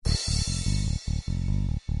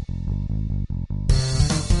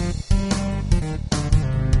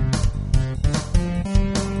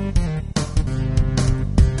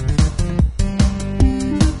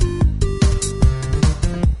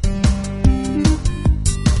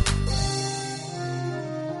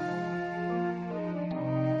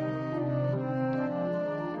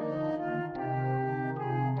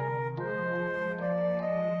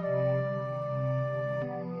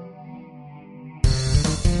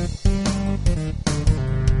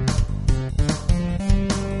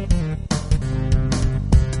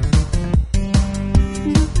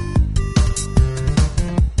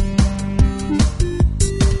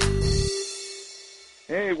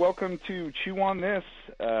welcome to Chew on This,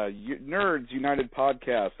 Nerds United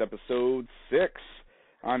Podcast, Episode 6.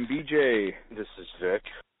 I'm BJ. This is Vic.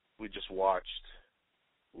 We just watched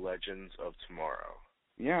Legends of Tomorrow.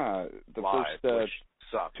 Yeah, the live, first which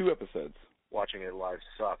sucked. 2 episodes. Watching it live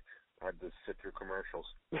sucked. I had to sit through commercials.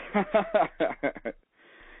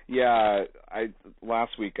 Yeah,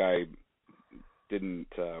 last week I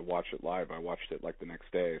didn't watch it live. I watched it like the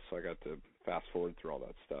next day, so I got to fast forward through all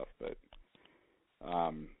that stuff. But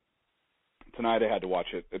tonight I had to watch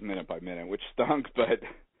it minute by minute, which stunk. But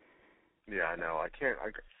yeah, I know. I can't.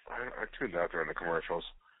 I tuned out during the commercials.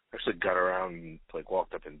 Actually, got around and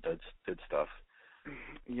walked up and did stuff.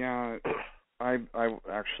 Yeah, I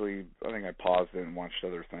actually I think I paused it and watched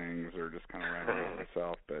other things, or just kind of ran around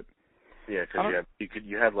myself. But yeah, because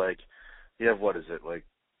you have what is it, like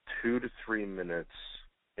 2 to 3 minutes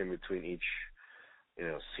in between each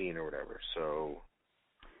scene or whatever. So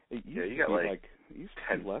you got it used to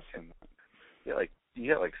 10 be less than that. Yeah,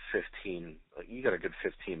 you got 15. You got a good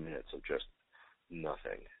 15 minutes of just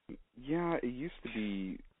nothing. Yeah, it used to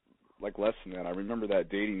be less than that. I remember that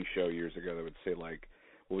dating show years ago that would say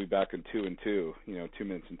we'll be back in 2 and 2, 2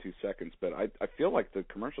 minutes and 2 seconds. But I feel like the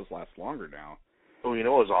commercials last longer now. Oh, you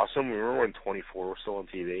know what was awesome? Remember when 24 was still on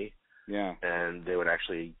TV? Yeah. And they would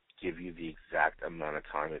actually give you the exact amount of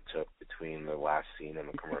time it took between the last scene and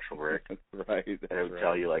the commercial break. That's right. And it would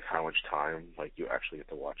tell you how much time you actually get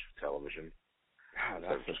to watch television. God,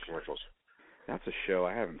 that's just commercials. That's a show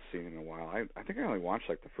I haven't seen in a while. I think I only watched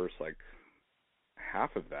the first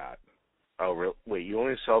half of that. Oh, really? Wait, you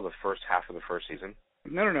only saw the first half of the first season?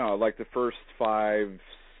 No, the first 5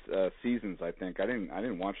 seasons. I think I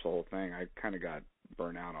didn't watch the whole thing. I kind of got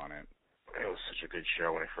burnt out on it. It was such a good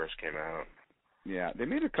show when it first came out. Yeah, they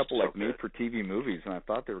made a couple made-for-TV movies, and I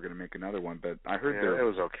thought they were going to make another one, but I heard it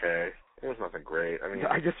was okay. It was nothing great. I mean,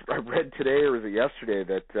 I read today, or was it yesterday,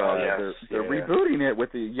 that they're rebooting it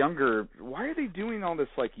with the younger. Why are they doing all this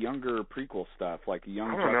younger prequel stuff,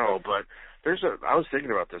 young? I don't know, but I was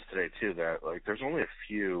thinking about this today too. That there's only a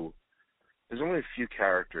few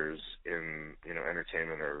characters in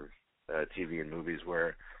entertainment or TV and movies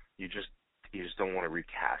where you just don't want to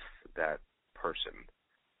recast that person.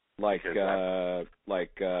 Young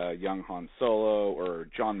Han Solo or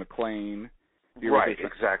John McClane. Right,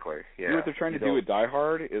 exactly. Yeah. You know what they're trying to do with Die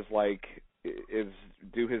Hard is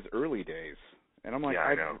do his early days. And I'm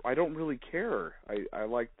I don't really care. I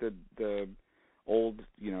like the old,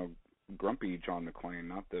 grumpy John McClane,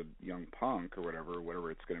 not the young punk or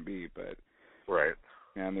whatever it's going to be, but right.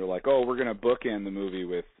 And they're we're going to bookend the movie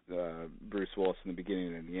with Bruce Willis in the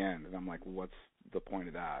beginning and the end. And I'm what's the point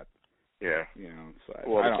of that? Yeah. So the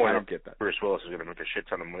point I don't get that. Bruce Willis is going to make a shit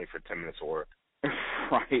ton of money for 10 minutes of work.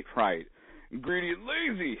 Right. Greedy and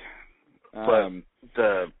lazy.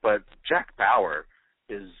 But Jack Bauer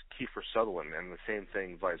is Kiefer Sutherland, and the same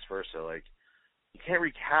thing vice versa. You can't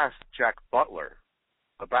recast Jack Butler.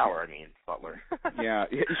 Bauer. Yeah,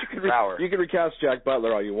 you can recast Jack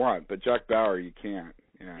Butler all you want, but Jack Bauer you can't.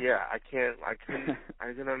 Yeah, I can't. I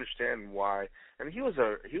didn't understand why. I mean, he was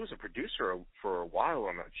a producer for a while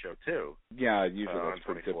on that show too. Yeah, usually that's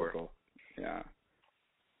pretty typical. Yeah,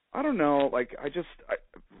 I don't know.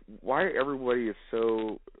 Why everybody is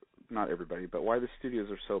so, not everybody, but why the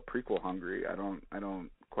studios are so prequel hungry. I don't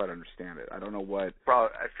quite understand it. I don't know what.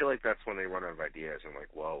 Probably, I feel like that's when they run out of ideas and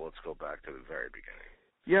let's go back to the very beginning.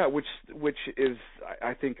 Yeah, which is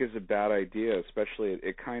I think is a bad idea. Especially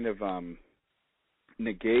it kind of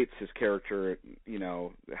negates his character,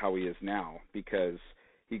 how he is now, because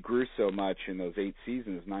he grew so much in those 9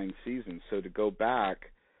 seasons. So to go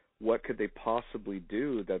back, what could they possibly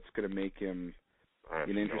do that's going to make him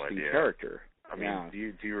an interesting character? I mean,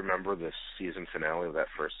 do you remember the season finale of that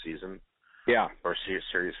first season? Yeah. Or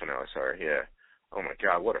series finale, sorry, yeah. Oh my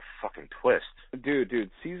God, what a fucking twist.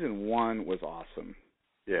 Dude, season 1 was awesome.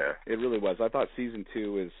 Yeah. It really was. I thought season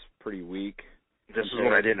 2 is pretty weak. This is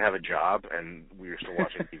when I didn't have a job, and we were still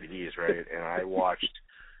watching DVDs, right? And I watched,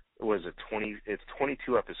 it's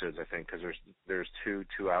 22 episodes, I think, because there's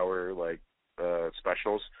 2-hour,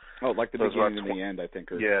 specials. Oh, the beginning and the end, I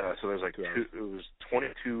think. Yeah, so there's it was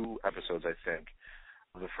 22 episodes, I think,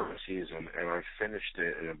 of the first season, and I finished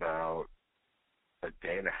it in about a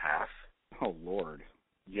day and a half. Oh, Lord.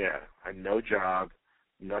 Yeah, I had no job,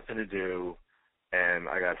 nothing to do, and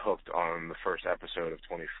I got hooked on the first episode of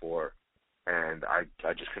 24, and I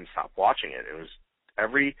just couldn't stop watching it. It was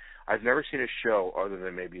I've never seen a show other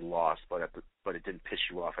than maybe Lost, but it didn't piss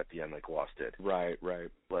you off at the end like Lost did. Right.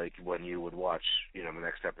 When you would watch, the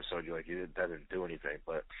next episode, you're that didn't do anything.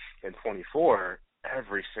 But in 24,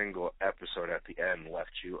 every single episode at the end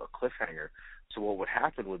left you a cliffhanger. So what would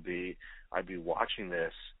happen would be I'd be watching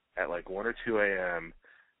this, at like 1 or 2 a.m.,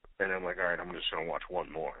 and I'm like, all right, I'm just going to watch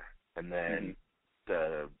one more. And then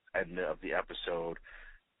the end of the episode,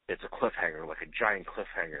 it's a cliffhanger, like a giant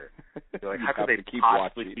cliffhanger. You're like, how could they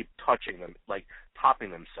possibly keep touching them, like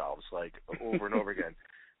topping themselves, like over and over again?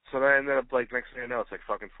 So then I ended up, like, next thing I know, it's like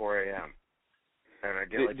fucking 4 a.m. And I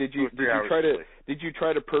get like did you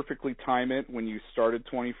try to perfectly time it when you started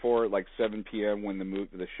 24 at like 7 p.m. when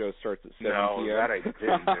the show starts at 7 p.m.? No, that I didn't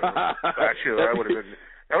do. Actually, that would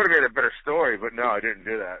have made a better story, but no, I didn't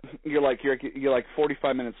do that. You're like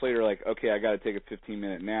 45 minutes later, like, okay, I got to take a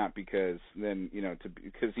 15-minute nap because then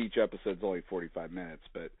because each episode's only 45 minutes,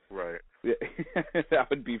 but right. That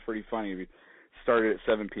would be pretty funny if you started at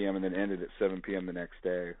 7 p.m. and then ended at 7 p.m. the next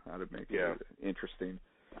day. That would make it interesting.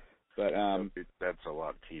 But that's a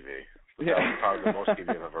lot of TV. Yeah. That was probably the most TV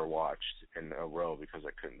I've ever watched in a row because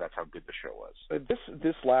I couldn't. That's how good the show was. But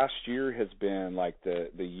this last year has been like the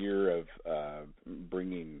year of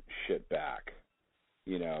bringing shit back,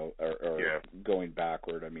 or going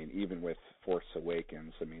backward. I mean, even with Force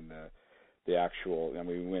Awakens, I mean the actual. I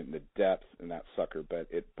mean, we went into depth in that sucker, but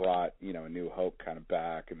it brought A New Hope kind of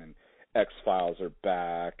back, and then X-Files are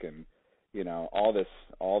back, and all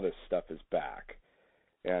this stuff is back.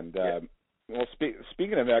 And well,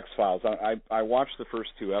 speaking of X-Files, I watched the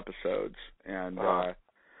first 2 episodes, and I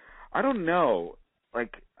don't know,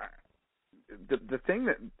 like the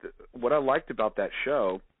thing what I liked about that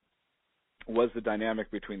show was the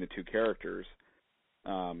dynamic between the 2 characters,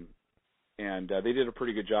 and they did a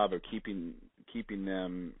pretty good job of keeping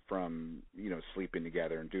them from sleeping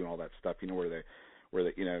together and doing all that stuff. Where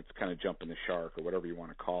they it's kind of jumping the shark or whatever you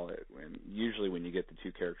want to call it. And usually when you get the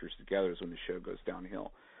 2 characters together is when the show goes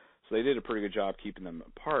downhill. So they did a pretty good job keeping them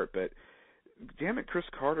apart. But damn it, Chris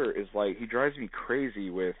Carter is like, he drives me crazy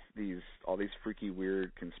with all these freaky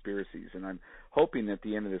weird conspiracies. And I'm hoping at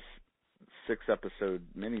the end of this 6-episode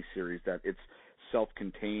miniseries that it's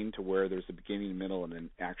self-contained to where there's a beginning, middle, and an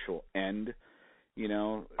actual end.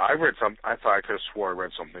 I read I thought I could have swore I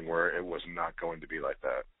read something where it was not going to be like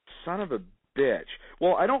that. Son of a bitch.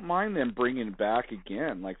 Well, I don't mind them bringing it back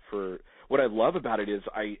again. Like, for what I love about it is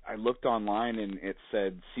I looked online and it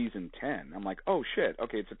said season 10. I'm like, oh shit,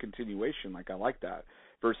 okay, it's a continuation. Like, I like that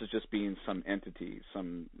versus just being some entity,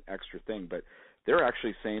 some extra thing. But they're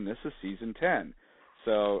actually saying this is season 10.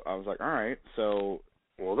 So I was like, all right. So,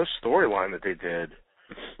 well, this storyline that they did,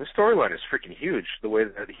 this storyline is freaking huge. The way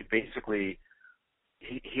that he basically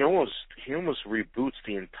he almost reboots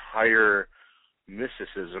the entire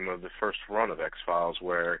mysticism of the first run of X-Files,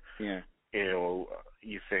 where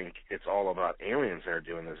you think it's all about aliens that are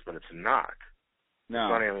doing this, but it's not. No,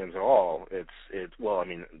 it's not aliens at all. It's well, I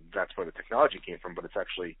mean, that's where the technology came from, but it's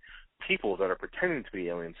actually people that are pretending to be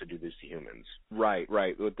aliens to do this to humans. Right.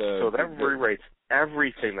 So that rewrites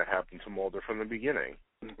everything that happened to Mulder from the beginning.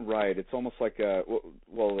 Right. It's almost like there's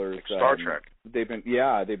like Star Trek. They've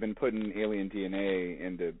been putting alien DNA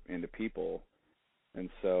into people, and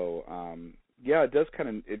so it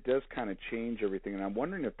does kind of change everything. And I'm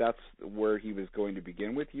wondering if that's where he was going to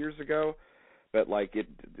begin with years ago, but like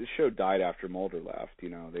the show died after Mulder left.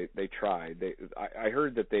 They tried. I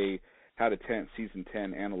heard that they had a season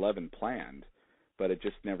 10 and 11 planned, but it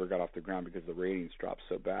just never got off the ground because the ratings dropped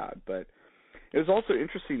so bad. But it was also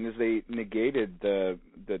interesting as they negated the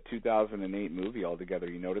 2008 movie altogether.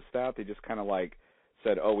 You noticed that? They just kind of like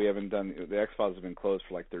said, oh, we haven't done, the X-Files have been closed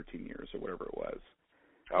for like 13 years or whatever it was.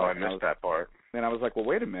 Oh, I missed that part. And I was like, well,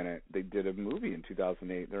 wait a minute. They did a movie in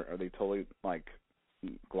 2008. Are they totally like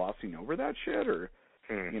glossing over that shit, or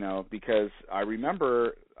because I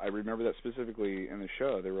remember that specifically in the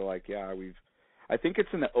show. They were like, yeah, I think it's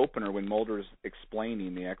in the opener when Mulder's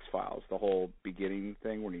explaining the X-Files, the whole beginning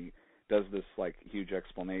thing when he does this like huge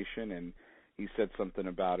explanation, and he said something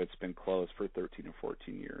about it's been closed for 13 or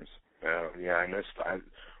 14 years. Yeah, I missed. I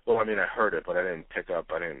heard it, but I didn't pick up.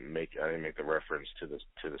 I didn't make the reference to the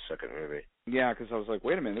second movie. Yeah, because I was like,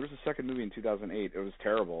 wait a minute, there was a second movie in 2008. It was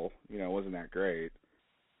terrible. It wasn't that great.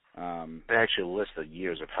 They actually list the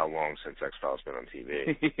years of how long since X-Files been on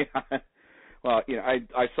TV. Yeah. Well,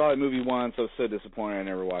 I saw a movie once. I was so disappointed I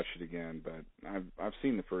never watched it again. But I've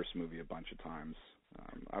seen the first movie a bunch of times.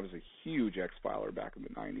 I was a huge X-Filer back in the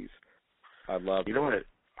 90s. I loved. You know what?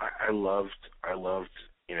 I loved.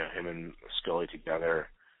 Him and Scully together,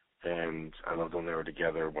 and I loved when they were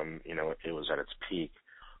together when it was at its peak.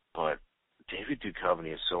 But David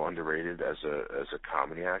Duchovny is so underrated as a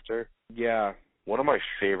comedy actor. Yeah. One of my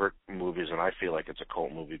favorite movies, and I feel like it's a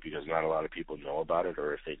cult movie because not a lot of people know about it,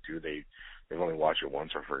 or if they do, they've only watched it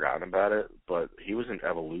once or forgotten about it. But he was in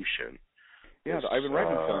Evolution. Yeah, the Ivan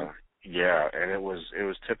Reitman film. Yeah, and it was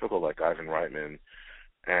typical like Ivan Reitman,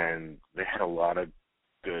 and they had a lot of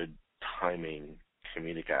good timing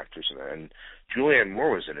comedic actors in it. And Julianne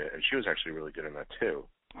Moore was in it, and she was actually really good in that too.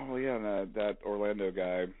 Oh yeah, that Orlando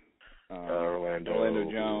guy. Orlando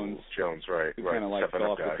Jones. Jones, right? Who right. kind of like fell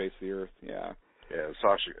off guy. the face of the earth. Yeah. Yeah,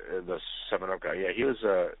 Sasha, the 7-Up guy. Yeah, he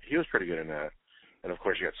was pretty good in that. And of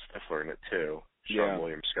course, you got Stifler in it too. Sean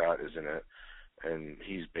William Scott is in it, and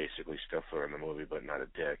he's basically Stifler in the movie, but not a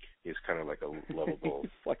dick. He's kind of like a lovable.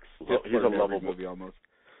 He's like Stifler he's a in every lovable movie almost.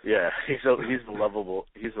 Yeah, he's a lovable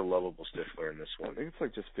Stifler in this one. I think it's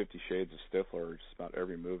like just 50 Shades of Stifler. Just about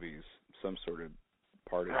every movie is some sort of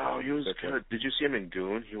part of. Oh, he was Stifler. Good. Did you see him in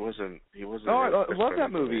Goon? He wasn't. Oh, I love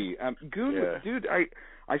that movie. Goon, yeah. Dude.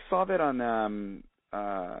 I saw that on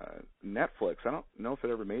Netflix. I don't know if it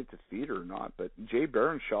ever made it to theater or not, but Jay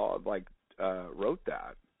Baruchel wrote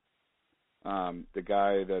that. The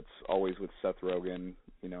guy that's always with Seth Rogen,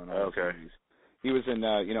 in all those movies. He was in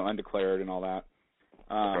Undeclared and all that.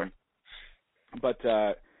 But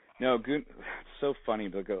no, Goon. It's so funny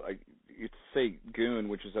because you say Goon,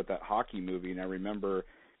 which is at that hockey movie, and I remember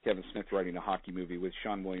Kevin Smith writing a hockey movie with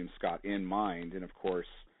Sean William Scott in mind, and of course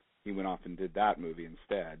he went off and did that movie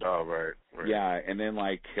instead. Oh, right. Yeah, and then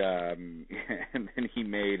and then he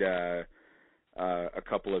made a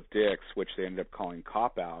couple of dicks, which they ended up calling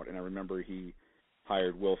Cop Out, and I remember he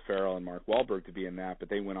hired Will Ferrell and Mark Wahlberg to be in that, but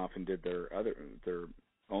they went off and did their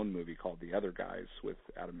own movie called The Other Guys with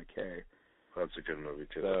Adam McKay. That's a good movie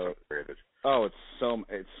too. That's underrated. Oh, it's so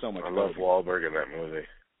much. I love Wahlberg in that movie.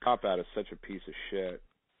 Cop Out is such a piece of shit.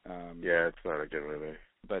 Yeah, it's not a good movie.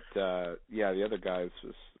 But The Other Guys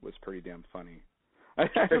was pretty damn funny. I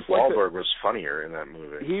think Wahlberg was funnier in that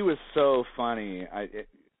movie. He was so funny.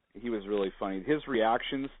 He was really funny. His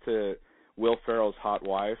reactions to Will Ferrell's hot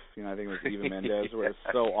wife, I think it was Eva Mendes, was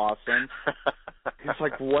so awesome. He's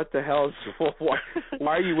like, what the hell?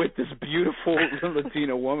 Why are you with this beautiful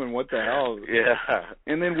Latina woman? What the hell? Yeah.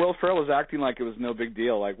 And then Will Ferrell was acting like it was no big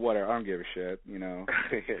deal. Like, whatever, I don't give a shit, Yeah.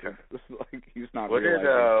 Like, he's not realizing.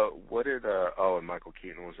 And Michael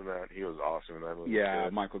Keaton was in that. He was awesome in that movie. Yeah,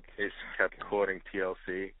 too. Michael Keaton. He kept quoting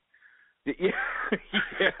TLC.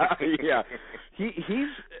 Yeah. He's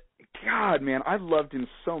God, man, I loved him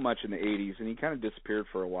so much in the 80s, and he kind of disappeared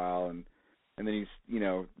for a while, and then he's,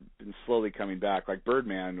 been slowly coming back. Like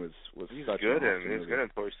Birdman was he's such good an awesome He's movie. good in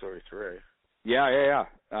Toy Story 3. Yeah.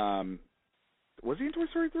 Was he in Toy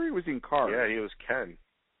Story 3 or was he in Cars? Yeah, he was Ken.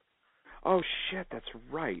 Oh, shit, that's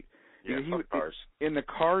right. Yeah, Cars. In the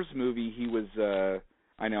Cars movie, he was,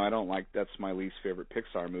 I know, that's my least favorite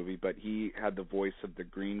Pixar movie, but he had the voice of the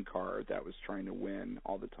green car that was trying to win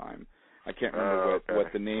all the time. I can't remember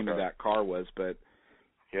what the name of that car was, but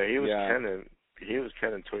yeah, he was Ken. He was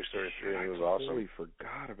Ken in Toy Story 3, and he was awesome. I totally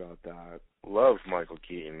forgot about that. Love Michael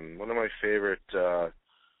Keaton. One of my favorite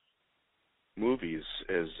movies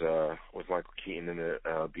is with Michael Keaton in it,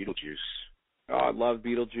 Beetlejuice. Oh, I love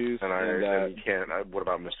Beetlejuice. And you can't. What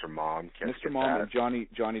about Mr. Mom? Mr. Mom and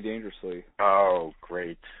Johnny Dangerously. Oh,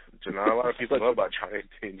 great! Not a lot of people know about Johnny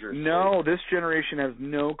Dangerously. No, this generation has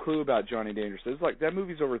no clue about Johnny Dangerously. It's like that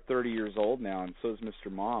movie's over 30 years old now, and so is Mr.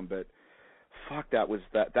 Mom. But fuck, that was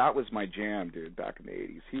my jam, dude. Back in the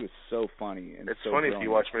 80s, he was so funny and it's so funny brilliant. If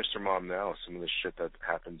you watch Mr. Mom now, some of the shit that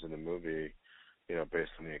happens in the movie,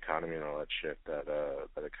 based on the economy and all that shit, that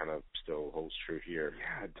it kind of still holds true here.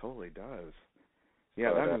 Yeah, it totally does.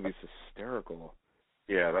 Yeah, that movie's hysterical.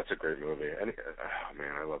 Yeah, that's a great movie. And oh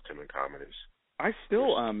man, I loved him in comedies. I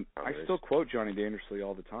still quote Johnny Dangerously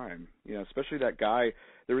all the time. Especially that guy.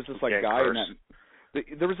 There was this guy in that.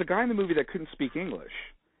 There was a guy in the movie that couldn't speak English.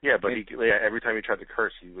 Yeah, but every time he tried to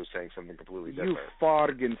curse, he was saying something completely different. You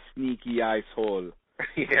fargen sneaky asshole.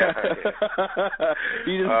 Yeah.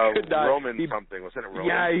 He just could not. Roman something. Wasn't it Roman?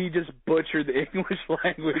 Yeah, he just butchered the English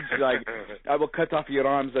language. Like, I will cut off your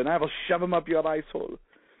arms and I will shove them up your asshole.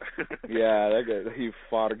 Yeah, that guy, you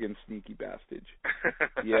fargen sneaky bastard.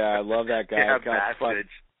 Yeah, I love that guy. Yeah, bastard.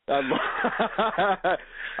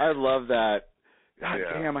 I love that. God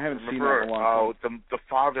damn, I haven't seen that in a long time. The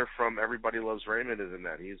father from Everybody Loves Raymond is in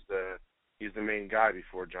that. He's the main guy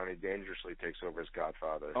before Johnny Dangerously takes over as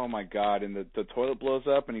Godfather. Oh my God! And the toilet blows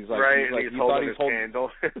up, and he's like, he's holding his candle.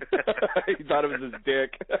 He thought it was his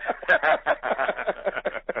dick.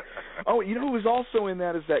 Oh, who was also in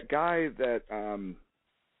that is that guy that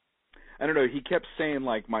I don't know. He kept saying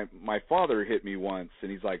like my father hit me once,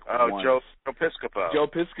 and he's like, once. Joe Piscopo. Joe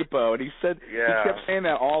Piscopo, and he he kept saying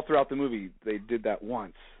that all throughout the movie. They did that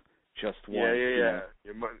once, just once. Yeah.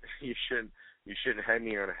 You shouldn't hang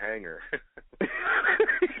me on a hanger.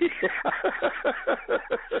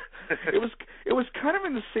 It was kind of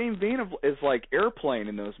in the same vein as like Airplane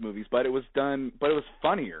in those movies, but it was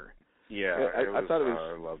funnier. Yeah, I thought it was.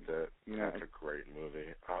 I loved it. Yeah. That's a great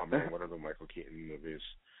movie. Oh man, what are the Michael Keaton movies?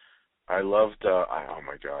 I loved. Oh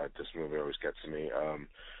my God, this movie always gets to me.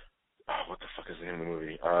 What the fuck is the name of the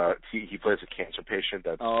movie? He plays a cancer patient.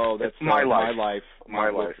 That's My Life. My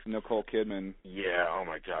Life. With Nicole Kidman. Yeah. Oh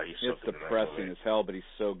my God, he's so it's good in that depressing movie. as hell, but he's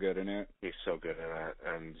so good in it. He's so good in that,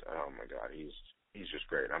 and oh my God, he's just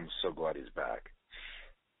great. I'm so glad he's back.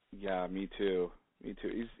 Yeah, me too. He's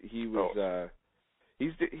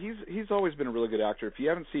always been a really good actor. If you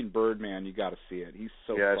haven't seen Birdman, you got to see it. He's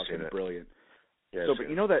so fucking brilliant. Yeah, but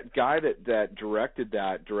you know that guy that directed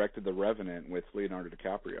The Revenant with Leonardo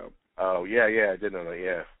DiCaprio. Oh yeah, I did know that.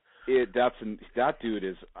 Yeah. That dude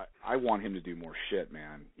is. I want him to do more shit,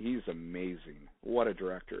 man. He's amazing. What a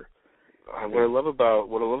director. What I love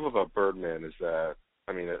about Birdman is that,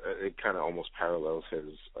 I mean, it kind of almost parallels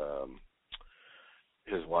his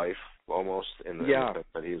life almost in the sense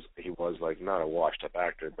that he was like not a washed up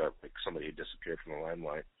actor, but like somebody who disappeared from the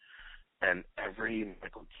limelight. And every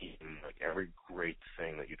Michael Keaton, like every great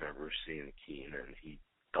thing that you've ever seen Keaton, and he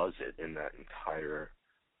does it in that entire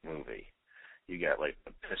movie. You get like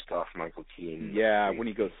the pissed off Michael Keaton. Yeah, when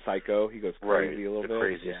he goes psycho, he goes crazy a little bit.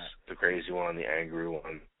 The crazy one, the angry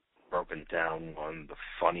one, broken down one, the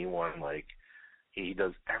funny one. Like he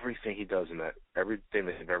does everything he does in that. Everything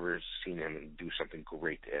that you've ever seen him do something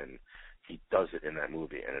great in, he does it in that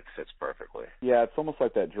movie, and it fits perfectly. Yeah, it's almost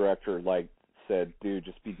like that director like said, dude,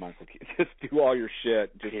 just be Michael Keaton. Just do all your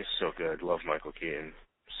shit. He's so good. Love Michael Keaton.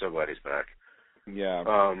 So glad he's back. Yeah.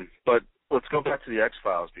 But let's go back to the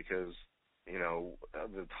X-Files because, you know,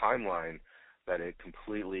 the timeline that it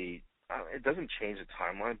completely, it doesn't change the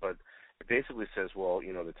timeline, but it basically says, well,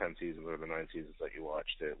 you know, the 10 seasons or the 9 seasons that you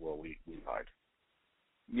watched it, well, we lied.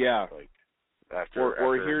 Yeah. Like, after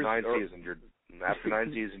 9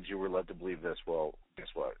 seasons, you were led to believe this. Well,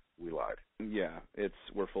 guess what? We lied. Yeah,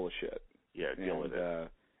 we're full of shit. Yeah, deal with it.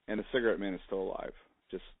 And the cigarette man is still alive.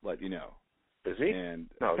 Just let you know. Is he? And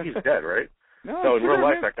no, he's dead, right? No, in real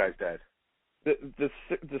life, that guy's dead. The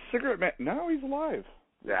cigarette man. No, he's alive.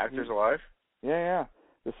 The actor's alive? Yeah.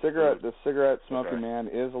 The cigarette smoking man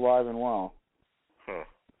is alive and well. Huh.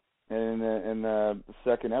 And in the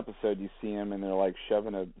second episode, you see him, and they're like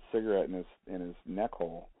shoving a cigarette in his neck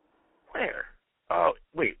hole. Where? Oh,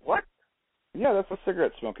 wait, what? Yeah, that's the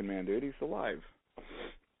cigarette smoking man, dude. He's alive.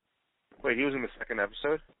 Wait, he was in the second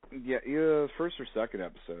episode? Yeah, first or second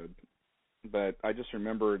episode. But I just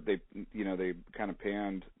remember they kind of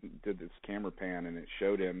did this camera pan, and it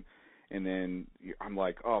showed him, and then I'm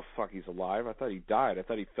like, oh fuck, he's alive. I thought he died. I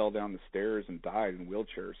thought he fell down the stairs and died in a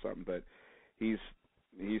wheelchair or something. But he's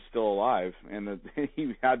still alive, and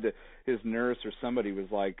his nurse or somebody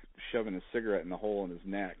was like shoving a cigarette in the hole in his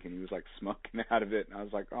neck, and he was like smoking out of it, and I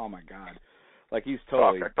was like, oh my god. Like he's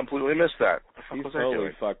totally. Fuck, I completely missed that. What the fuck he's was totally I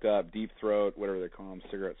doing? fucked up, deep throat, whatever they call him,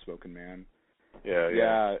 cigarette smoking man.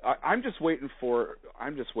 Yeah. I'm just waiting for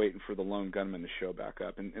the lone gunman to show back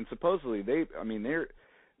up, and supposedly their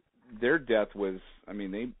death was,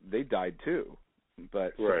 they died too,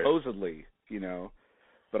 but supposedly,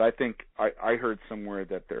 but I think I heard somewhere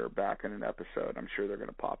that they're back in an episode. I'm sure they're going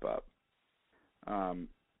to pop up. And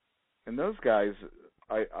those guys,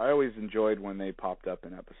 I always enjoyed when they popped up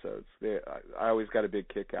in episodes. I always got a big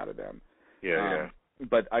kick out of them. Yeah.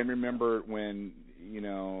 But I remember when,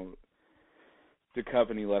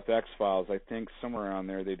 Duchovny left X-Files, I think somewhere around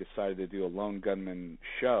there they decided to do a lone gunman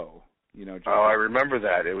show. I remember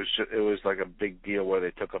that. It was like a big deal where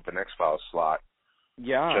they took up an X-Files slot.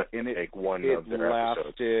 Yeah, and it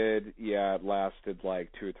lasted. Yeah, it lasted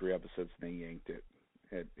like 2 or 3 episodes, and they yanked it.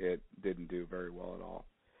 It didn't do very well at all.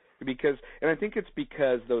 And I think it's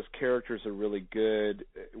because those characters are really good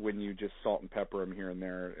when you just salt and pepper them here and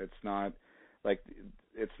there.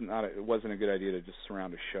 It wasn't a good idea to just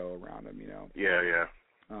surround a show around them, Yeah.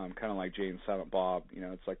 Kind of like Jay and Silent Bob,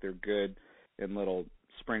 it's like they're good in little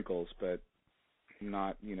sprinkles, but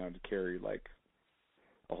not, to carry like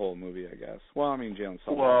a whole movie, I guess. Well, Jay and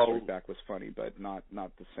Silent Bob Strike Back was funny, but not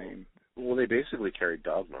the same. Well, they basically carried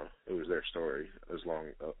Dogma. It was their story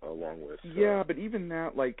along with. Yeah, but even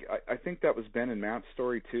that, like, I think that was Ben and Matt's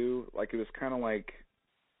story too. Like, it was kind of like,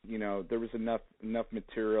 there was enough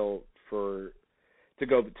material to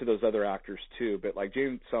go to those other actors too. But like Jay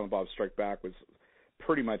and Silent Bob Strike Back was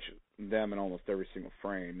pretty much them in almost every single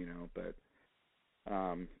frame, But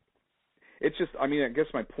it's just, I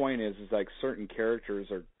guess my point is like certain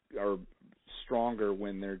characters are stronger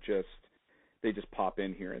when they just pop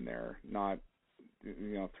in here and there, not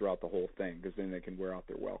throughout the whole thing, because then they can wear out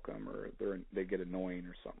their welcome or they get annoying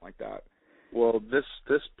or something like that. Well, this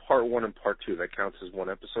part 1 and part 2, that counts as one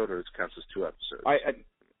episode, or it counts as 2 episodes?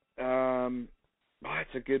 Oh,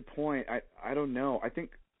 it's a good point. I don't know. I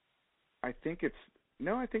think it's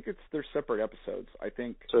no. I think it's they're separate episodes. I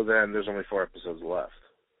think. So then there's only 4 episodes left.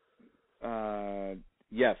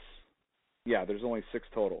 Yes. Yeah. There's only 6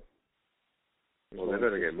 total. Well, they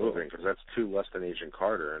better get moving because that's 2 less than Agent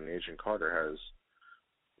Carter, and Agent Carter has,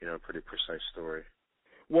 a pretty precise story.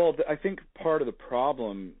 Well, I think part of the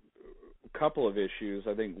problem, a couple of issues.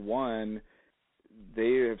 I think one,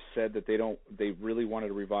 they have said that they really wanted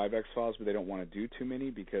to revive X-Files, but they don't want to do too many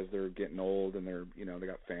because they're getting old and they're, they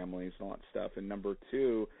got families and all that stuff. And number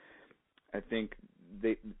 2, I think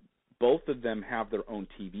both of them have their own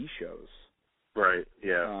TV shows. Right,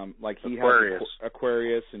 yeah. Like he Aquarius. has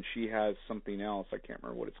Aquarius and she has something else. I can't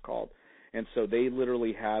remember what it's called. And so they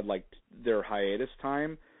literally had like their hiatus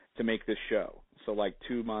time to make this show. So like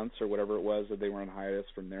 2 months or whatever it was that they were on hiatus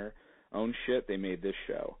from their own shit, they made this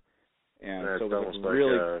show. And so it was a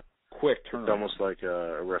really quick turnaround. It's almost like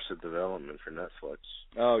Arrested Development for Netflix.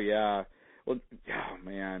 Oh, yeah. Well, oh,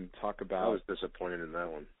 man, talk about... I was disappointed in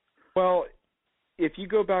that one. Well, if you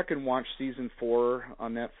go back and watch season 4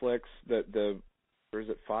 on Netflix, or is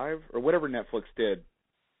it 5? Or whatever Netflix did,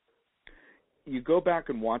 you go back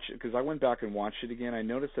and watch it, because I went back and watched it again, I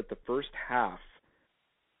noticed that the first half,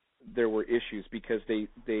 there were issues because they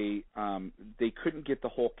couldn't get the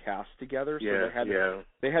whole cast together, so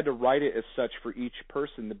they had to write it as such for each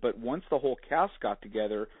person. But once the whole cast got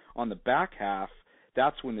together on the back half,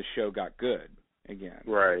 that's when the show got good again.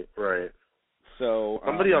 Right. So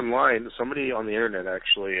somebody on the internet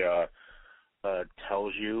actually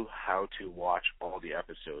tells you how to watch all the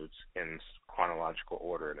episodes in chronological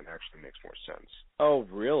order, and it actually makes more sense. Oh,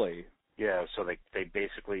 really? Yeah, so they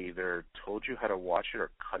basically either told you how to watch it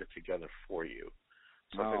or cut it together for you.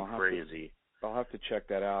 Something crazy. I'll have to check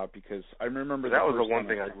that out because I remember that was the one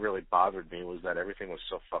thing that really bothered me was that everything was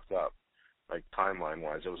so fucked up, like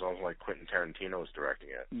timeline-wise. It was almost like Quentin Tarantino was directing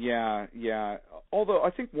it. Yeah. Although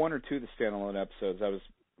I think 1 or 2 of the standalone episodes, I was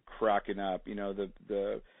cracking up.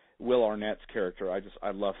 The Will Arnett's character,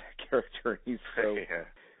 I love that character. He's so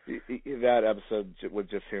that episode with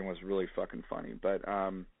just him was really fucking funny. But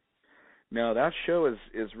no, that show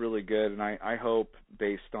is really good, and I hope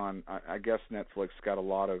based on I guess Netflix got a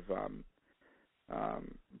lot of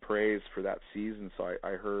praise for that season, so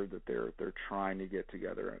I heard that they're trying to get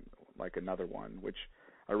together like another one, which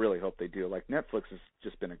I really hope they do. Like Netflix has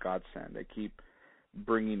just been a godsend. They keep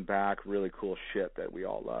bringing back really cool shit that we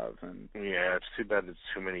all love, and yeah, it's too bad it's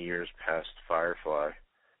too many years past Firefly.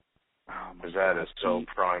 Oh my God, that is so Pete,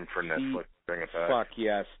 prime for Netflix to bring it back. Fuck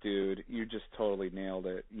yes, dude. You just totally nailed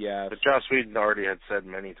it. Yes. But Joss Whedon already had said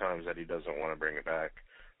many times that he doesn't want to bring it back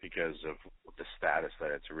because of the status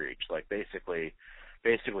that it's reached. Like basically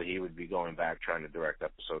he would be going back trying to direct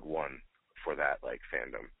episode 1 for that like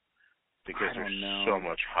fandom because there's so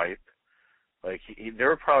much hype. Like there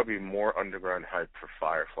would probably be more underground hype for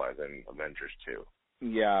Firefly than Avengers 2.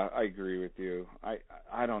 Yeah, I agree with you.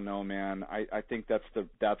 I don't know, man. I think that's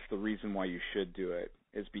the reason why you should do it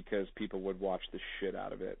is because people would watch the shit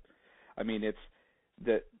out of it. I mean, it's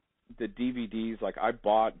the DVDs. Like I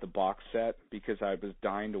bought the box set because I was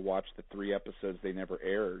dying to watch the 3 episodes they never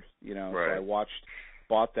aired. Right. So I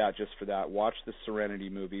bought that just for that. Watched the Serenity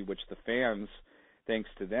movie, which the fans, thanks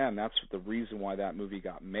to them, that's the reason why that movie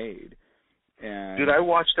got made. And dude, I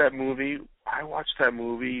watched that movie.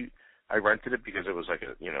 I rented it because it was like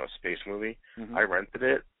a space movie. Mm-hmm. I rented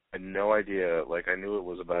it. I had no idea. Like I knew it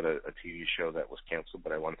was about a TV show that was canceled,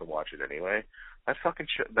 but I wanted to watch it anyway.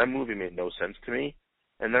 That movie made no sense to me.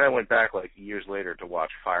 And then I went back like years later to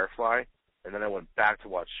watch Firefly, and then I went back to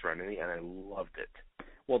watch Serenity, and I loved it.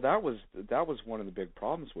 Well, that was one of the big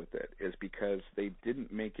problems with it is because they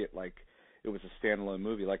didn't make it like it was a standalone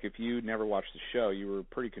movie. Like if you never watched the show, you were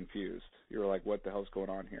pretty confused. You were like, "What the hell's going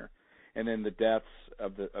on here?" And then the deaths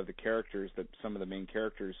of the characters, that some of the main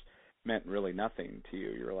characters, meant really nothing to you.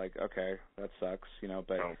 You were like, okay, that sucks,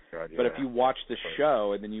 But oh, God, yeah. But if you watch the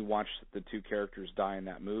show and then you watch the 2 characters die in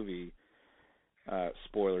that movie,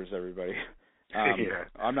 spoilers, everybody. Yeah.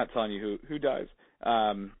 I'm not telling you who dies.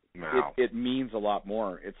 Wow. It means a lot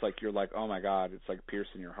more. It's like you're like, oh my God, it's like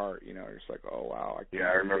piercing your heart. You're just like, oh wow. I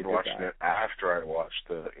remember watching it after I watched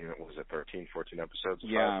was it 13, 14 episodes of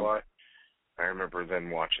Firefly? I remember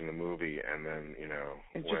then watching the movie, and then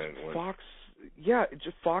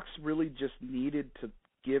Fox really just needed to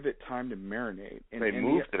give it time to marinate. And they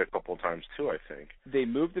moved it a couple times too, I think. They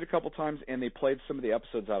moved it a couple times, and they played some of the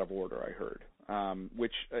episodes out of order. I heard,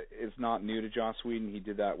 which is not new to Joss Whedon. He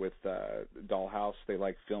did that with Dollhouse. They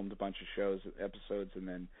filmed a bunch of episodes, and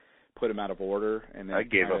then put them out of order. And then I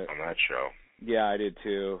gave up on that show. Yeah, I did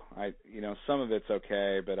too. Some of it's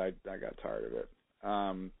okay, but I got tired of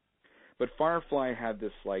it. But Firefly had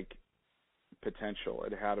this like potential.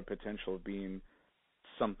 It had a potential of being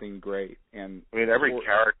something great, and I mean, every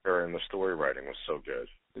character in the story writing was so good.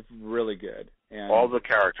 it's really good. And all the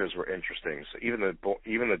characters were interesting. So even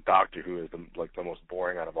the Doctor, who is the most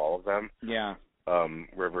boring out of all of them. Yeah.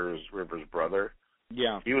 River's brother.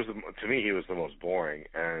 Yeah. To me he was the most boring,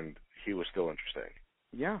 and he was still interesting.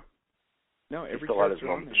 Yeah. No, he every still had his character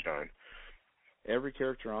moment on to shine. Every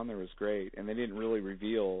character on there was great, and they didn't really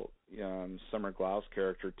reveal Summer Glau's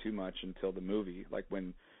character too much until the movie. Like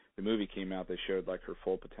when the movie came out, they showed like her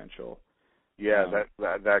full potential. Yeah,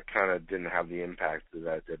 that kind of didn't have the impact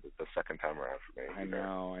that it did the second time around for me. I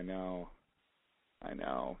know.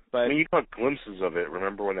 But I mean, you got glimpses of it.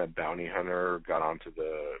 Remember when that bounty hunter got onto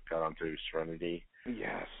Serenity?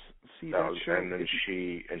 Yes. See, that was, show, and then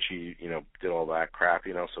she did all that crap,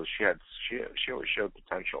 so she always showed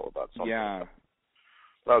potential about something. Yeah.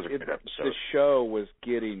 That was a great episode. The show was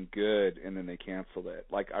getting good, and then they canceled it.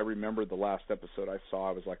 Like, I remember the last episode I saw,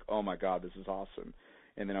 I was like, oh my God, this is awesome.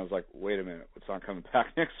 And then I was like, wait a minute, it's not coming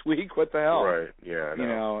back next week? What the hell? Right, yeah, I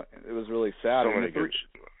know. It was really sad. So many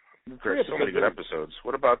good episodes.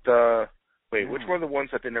 What about, which were the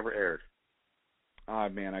ones that they never aired?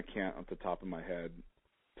 Man, I can't off the top of my head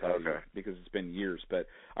tell you, because it's been years, but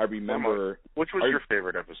I remember. Which was your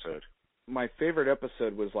favorite episode? My favorite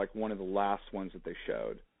episode was like one of the last ones that they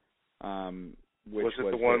showed. Was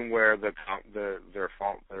it the one where their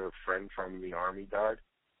friend from the army died?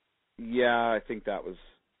 Yeah, I think that was.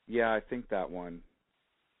 Yeah, I think that one.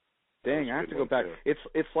 Dang, I have to go back. Too.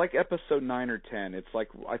 It's like episode 9 or 10. It's like,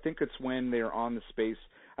 I think it's when they're on the space.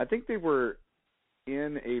 I think they were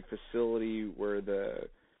in a facility where the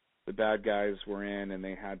bad guys were in, and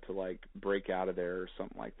they had to like break out of there or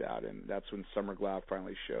something like that. And that's when Summer Glau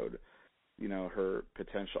finally showed, her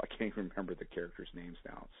potential. I can't even remember the characters' names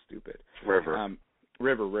now. It's stupid. River.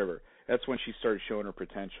 That's when she started showing her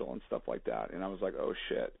potential and stuff like that. And I was like, oh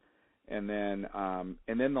shit. And then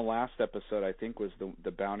the last episode I think was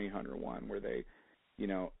the bounty hunter one where they,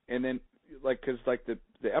 and then because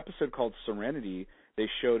the episode called Serenity, they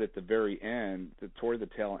showed at the very end, toward the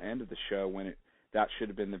tail end of the show when that should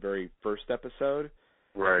have been the very first episode.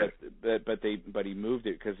 Right. But he moved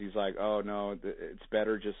it because he's like, oh no, it's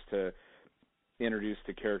better just to introduce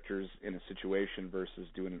the characters in a situation versus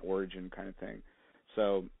doing an origin kind of thing.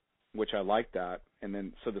 So, which I like that. And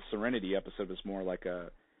then so the Serenity episode was more like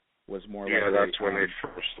a. That's when they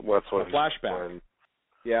first. A flashback.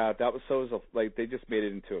 Yeah, that was they just made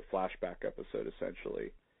it into a flashback episode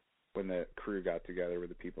essentially, when the crew got together, where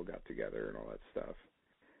the people got together and all that stuff.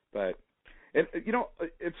 But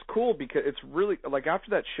it's cool because it's really like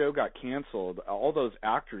after that show got canceled, all those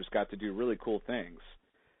actors got to do really cool things.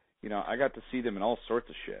 I got to see them in all sorts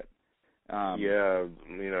of shit. Nathan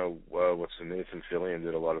Fillion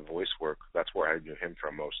did a lot of voice work. That's where I knew him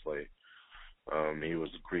from mostly. He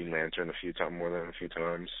was Green Lantern more than a few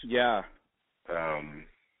times. Yeah.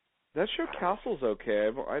 That show Castle's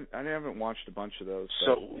okay. I haven't watched a bunch of those.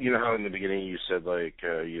 So you know how in the beginning you said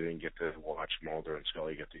you didn't get to watch Mulder and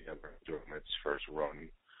Scully get together during its first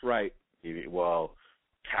run. Right. Well,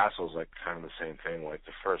 Castle's like kind of the same thing. Like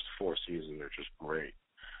the first 4 seasons are just great.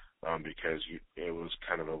 Because it was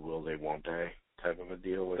kind of a will they won't they type of a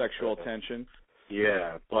deal with sexual tension.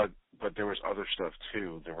 Yeah, but there was other stuff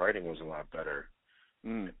too. The writing was a lot better.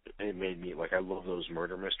 It made me I love those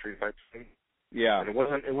murder mystery type things. Yeah. And it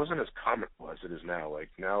wasn't as comical as it is now.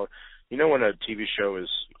 Like now, when a TV show is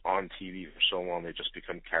on TV for so long, they just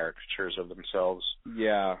become caricatures of themselves.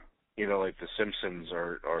 Yeah. Like The Simpsons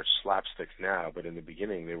are slapstick now, but in the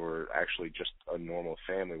beginning they were actually just a normal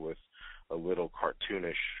family with a little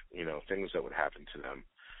cartoonish, things that would happen to them.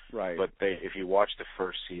 Right. But if you watch the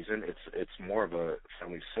first season, it's more of a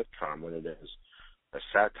family sitcom than it is a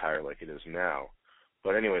satire like it is now.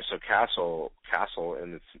 But anyway, so Castle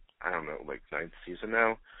in its 9th season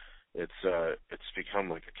now, it's become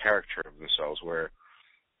like a caricature of themselves where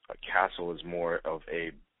Castle is more of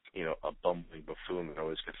a bumbling buffoon that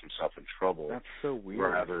always gets himself in trouble. That's so weird.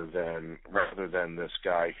 Rather than this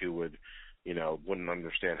guy who wouldn't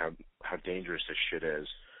understand how dangerous this shit is.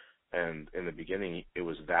 And in the beginning, it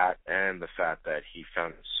was that and the fact that he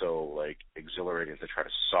found it so exhilarating to try to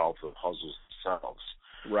solve the puzzles themselves.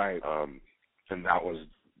 Right. And that was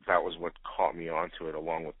what caught me onto it,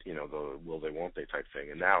 along with the will they won't they type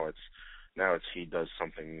thing. And now it's he does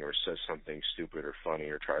something or says something stupid or funny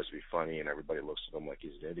or tries to be funny, and everybody looks at him like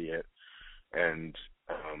he's an idiot. And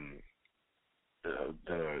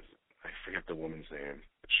I forget the woman's name.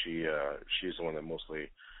 She's the one that mostly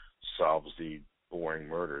solves the boring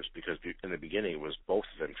murders, because in the beginning it was both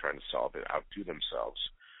of them trying to solve it, outdo themselves.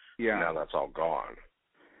 Yeah. And now that's all gone.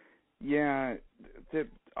 Yeah,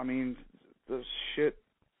 I mean, the shit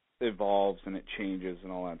evolves and it changes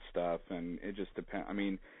and all that stuff, and it just depends. I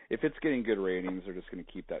mean, if it's getting good ratings, they're just going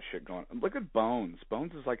to keep that shit going. Look at Bones.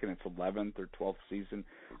 Bones is like in its 11th or 12th season.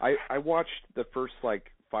 I watched the first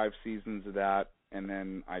like 5 seasons of that, and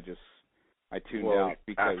then I tuned out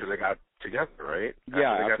because after they got together, right?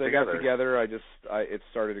 After they got together, it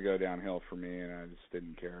started to go downhill for me, and I just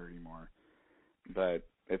didn't care anymore. But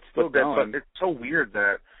it's still going. But it's so weird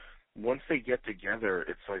that once they get together,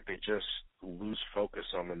 it's like they just lose focus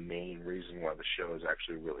on the main reason why the show is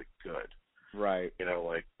actually really good. Right. You know,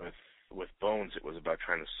 like with Bones, it was about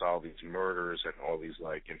trying to solve these murders and all these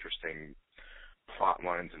like interesting plot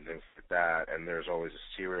lines and things like that. And there's always a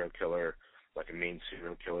serial killer, like a main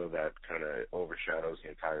serial killer that kind of overshadows the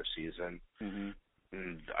entire season. Mm-hmm.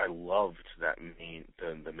 And I loved that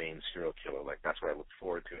the main serial killer. Like that's what I look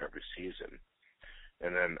forward to every season.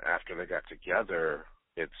 And then after they got together,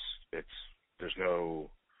 there's no.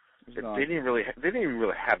 They didn't even really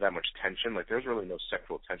have that much tension. Like there's really no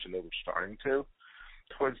sexual tension. They were starting to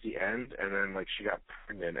towards the end, and then like she got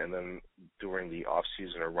pregnant, and then during the off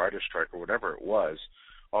season or writer's strike or whatever it was,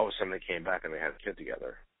 all of a sudden they came back and they had a kid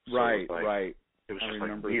together. So right, it was like, right. It was just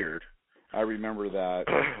like weird. I remember that.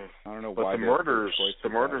 I don't know but why. The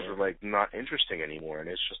murders are like not interesting anymore, and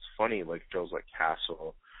it's just funny. Like shows like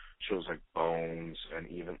Castle, shows like Bones, and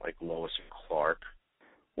even like Lois and Clark.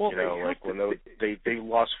 Well, you know, like when they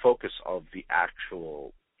lost focus of the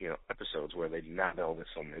actual episodes where they now all of a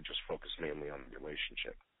sudden they just focus mainly on the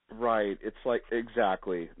relationship. Right. It's like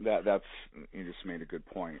exactly that's you just made a good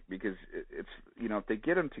point because it's if they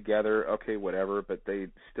get them together, okay, whatever, but they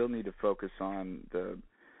still need to focus on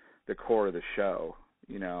the core of the show,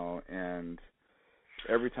 and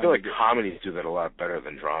every time I feel like comedies do that a lot better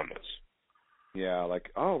than dramas. Yeah, like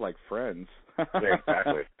Friends. Yeah,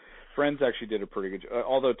 exactly. Friends actually did a pretty good job.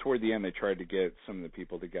 Although toward the end they tried to get some of the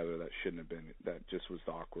people together that shouldn't have been. That just was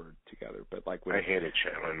awkward together. But like I hated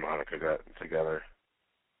Chandler and Monica got together.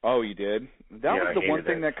 Oh, you did? That was the one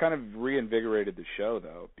thing that kind of reinvigorated the show,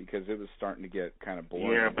 though, because it was starting to get kind of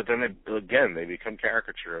boring. Yeah, but then they become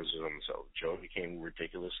caricatures of themselves. Joe became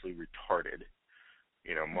ridiculously retarded.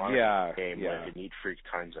 Monica became like a neat freak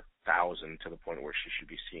times 1,000 to the point where she should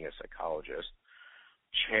be seeing a psychologist.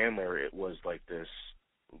 Chandler, it was like this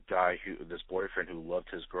boyfriend who loved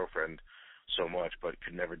his girlfriend so much but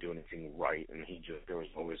could never do anything right, and there was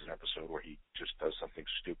always an episode where he just does something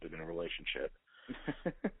stupid in a relationship.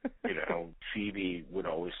 Phoebe would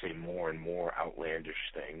always say more and more outlandish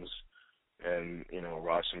things, and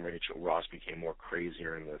Ross and Rachel. Ross became more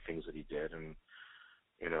crazier in the things that he did, and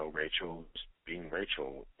Rachel was being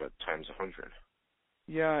Rachel, but times 100.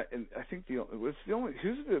 Yeah, and I think who's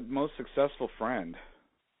the most successful friend?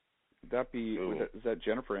 Would that be is that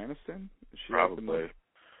Jennifer Aniston? Is she Probably.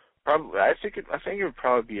 I think it would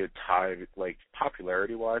probably be a tie, like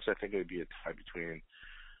popularity wise. I think it would be a tie between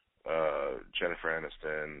Jennifer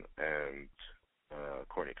Aniston and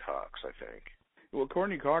Courtney Cox, I think. Well,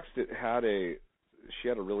 Courtney Cox had a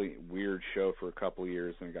really weird show for a couple of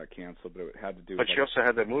years and it got canceled, but it had to do with she also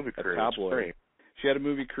had that movie career. Tabloid. She had a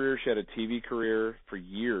movie career, she had a TV career for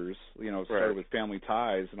years, started with Family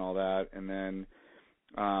Ties and all that, and then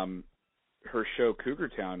her show Cougar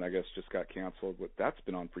Town, I guess, just got canceled. That's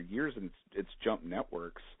been on for years and it's jumped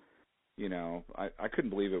networks. I couldn't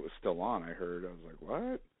believe it was still on. I heard. I was like,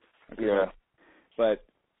 what? Okay. Yeah. But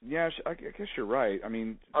yeah, I guess you're right. I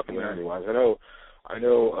mean, popularity-wise, I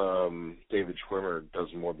know. David Schwimmer does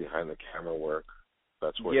more behind the camera work.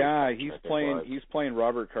 That's what. Yeah, he's playing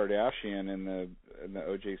Robert Kardashian in the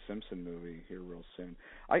O.J. Simpson movie here real soon.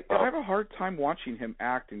 I have a hard time watching him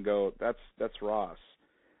act and go, that's Ross.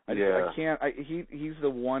 I can't. He's the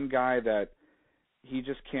one guy that he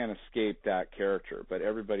just can't escape that character, but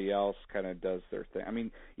everybody else kind of does their thing. I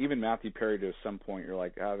mean, even Matthew Perry to some point, you're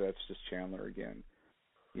like, that's just Chandler again.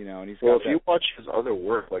 And he's got if you watch his other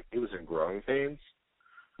work, like he was in Growing Pains.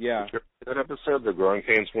 Yeah. That episode, the Growing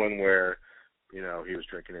Pains one, where he was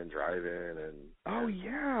drinking and driving, and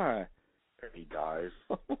yeah, and he dies.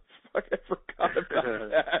 Oh fuck! I forgot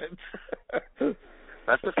about that.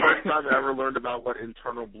 That's the first time I ever learned about what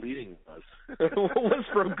internal bleeding was. It was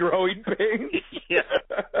from Growing Pains? Yeah.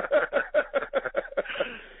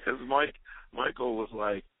 Because Michael was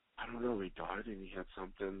like, I don't know, he died and he had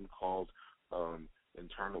something called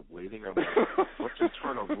internal bleeding. I'm like, what's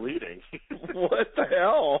internal bleeding? What the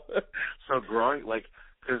hell? So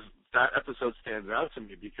because that episode stands out to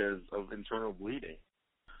me because of internal bleeding.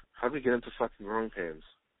 How did we get into fucking Growing Pains?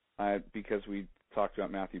 Because we talked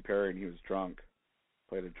about Matthew Perry and he was drunk.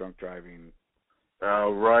 Played a drunk driving.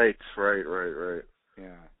 Oh, right.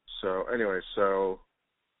 Yeah. So, anyway,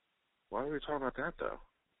 Why were we talking about that though?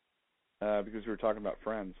 Because we were talking about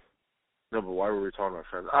Friends. No, but why were we talking about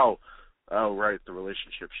Friends? Oh, right, the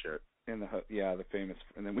relationship shit. And the famous,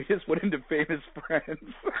 and then we just went into famous friends.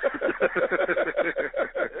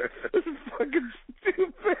 This is fucking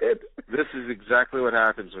stupid. This is exactly what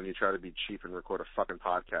happens when you try to be cheap and record a fucking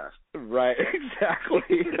podcast. Right,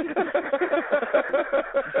 exactly.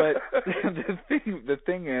 But the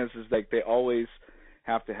thing is like they always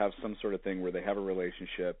have to have some sort of thing where they have a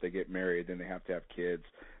relationship, they get married, then they have to have kids.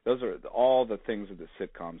 Those are all the things that the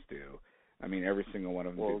sitcoms do. I mean, every single one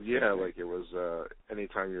of them. Well, yeah, like it was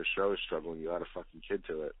anytime your show is struggling, you add a fucking kid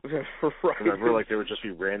to it. Right. Remember, like there would just be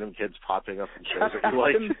random kids popping up in shows that you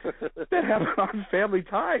like. That happened on Family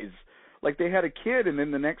Ties. Like they had a kid, and then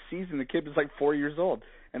the next season the kid was like 4 years old,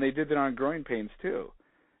 and they did that on Growing Pains too.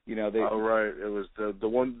 You know, they. Oh right, it was the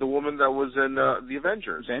woman that was in the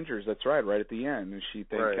Avengers. Avengers, that's right, right at the end, and she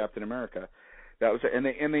thanked right. Captain America. That was, and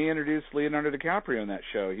they introduced Leonardo DiCaprio in that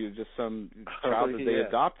show. He was just some child that they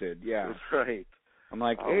adopted. Yeah, that's right. I'm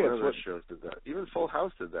like, hey, it's what what shows did that. Even Full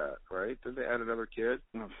House did that, right? Didn't they add another kid?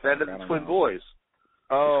 Oh, they added the Twin Boys.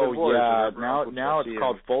 Oh Twin Boys, yeah, now it's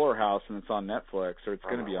called Fuller House, and it's on Netflix, or it's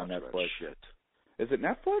going to be on Netflix. Shit. Is it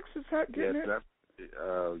Netflix? Is that getting it?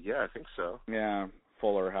 Yeah, I think so. Yeah,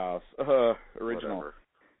 Fuller House, original. Whatever.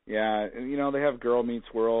 Yeah, and they have Girl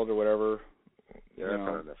Meets World or whatever. Yeah, that's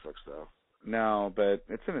not on Netflix though. No, but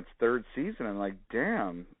it's in its third season. I'm like,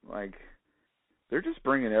 damn, like they're just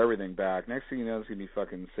bringing everything back. Next thing you know, it's gonna be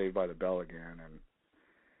fucking Saved by the Bell again, and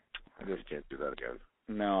I just can't do that again.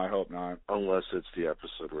 No, I hope not. Unless it's the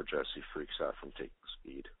episode where Jesse freaks out from taking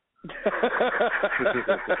speed.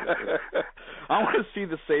 I want to see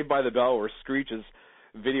the Saved by the Bell where Screech is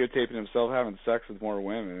videotaping himself having sex with more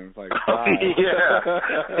women. It's like, wow. Yeah.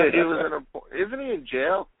 He was isn't he in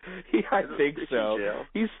jail? I think so.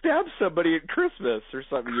 He stabbed somebody at Christmas or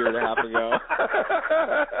something a year and a half ago.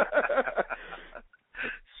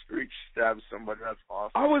 Screech stabbed somebody. That's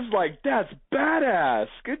awesome. I was like, that's badass.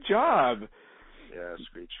 Good job. Yeah,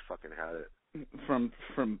 Screech fucking had it. From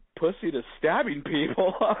pussy to stabbing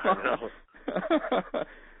people. I know.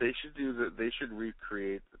 They should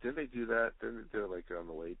recreate. Didn't they do that? Didn't they do it like on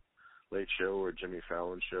the Late Show or Jimmy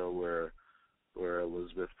Fallon show where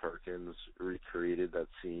Elizabeth Perkins recreated that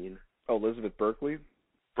scene? Oh, Elizabeth Berkley?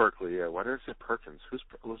 Berkley, yeah. Why did I say Perkins? Who's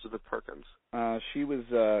Elizabeth Perkins? She was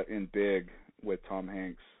in Big with Tom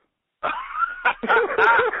Hanks.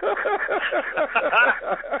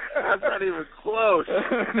 That's not even close.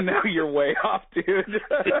 No, you're way off, dude.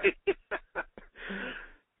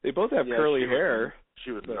 They both have curly hair.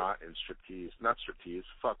 She was not in Striptease. Not Striptease.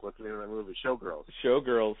 Fuck, what's the name of that movie? Showgirls.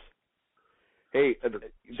 Showgirls. Hey,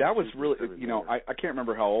 that was really, I can't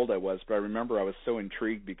remember how old I was, but I remember I was so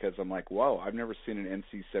intrigued because I'm like, whoa, I've never seen an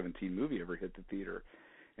NC-17 movie ever hit the theater.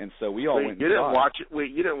 And so we all went and you didn't watch it. Wait,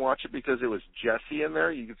 you didn't watch it because it was Jesse in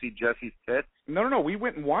there? You could see Jesse's tits? No. We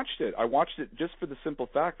went and watched it. I watched it just for the simple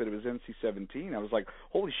fact that it was NC-17. I was like,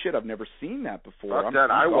 holy shit, I've never seen that before.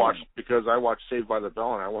 I watched because I watched Saved by the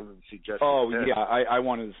Bell and I wanted to see Jesse's tits. Oh, yeah, I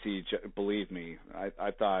wanted to see, believe me.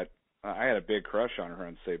 I thought, I had a big crush on her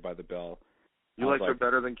on Saved by the Bell. You liked her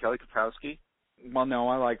better than Kelly Kapowski? Well, no,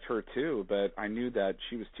 I liked her too, but I knew that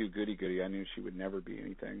she was too goody-goody. I knew she would never be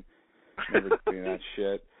anything. Never be that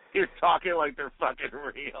shit. You're talking like they're fucking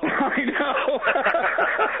real. I know.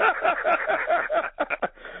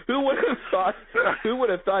 Who would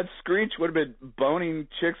have thought Screech would have been boning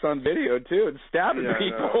chicks on video too and stabbing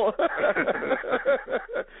people?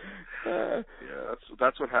 Yeah,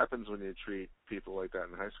 that's what happens when you treat people like that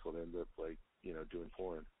in high school. They end up doing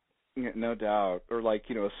porn. Yeah, no doubt. Or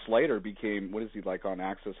Slater became, what is he, like on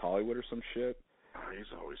Access Hollywood or some shit? Oh,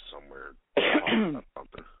 he's always somewhere.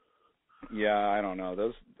 Something. Yeah, I don't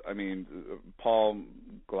know. Paul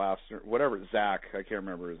Glassner, whatever, Zach, I can't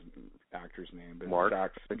remember his actor's name, but Mark,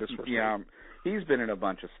 Zach, he's been in a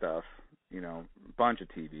bunch of stuff, bunch of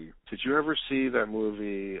TV. Did you ever see that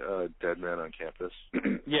movie, Dead Man on Campus?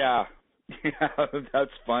 Yeah,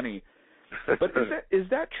 that's funny. But is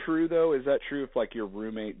that true though? Is that true if your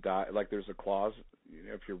roommate there's a clause,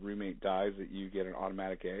 if your roommate dies that you get an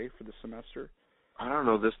automatic A for the semester? I don't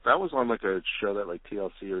know. That was on a show that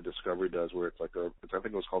TLC or Discovery does, where it's I think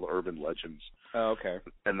it was called Urban Legends. Oh, okay.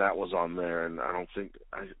 And that was on there, and I don't think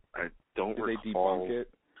I don't Did recall. they debunk it?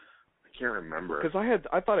 I can't remember. Because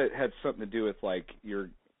I thought it had something to do with your,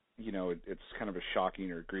 it's kind of a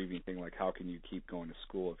shocking or grieving thing. Like, how can you keep going to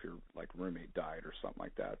school if your roommate died or something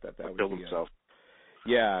like that? That would killed be himself.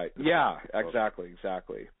 Yeah, exactly.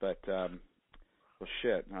 But well,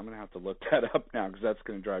 shit, I'm gonna have to look that up now because that's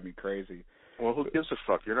gonna drive me crazy. Well, who gives a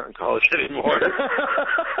fuck? You're not in college anymore.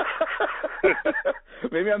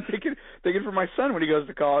 Maybe I'm thinking for my son when he goes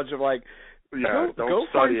to college of like, don't go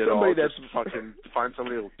study find at somebody all. that's Just fucking find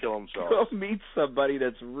somebody who'll kill himself. Go meet somebody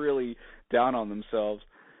that's really down on themselves.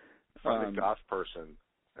 Find a goth person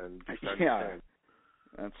and defend yeah, the thing.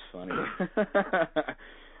 That's funny.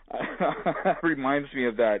 Reminds me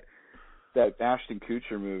of that Ashton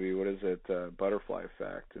Kutcher movie. What is it? Butterfly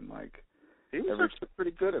Effect, and like. He was actually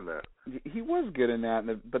pretty good in that. He was good in that,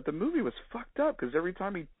 but the movie was fucked up because every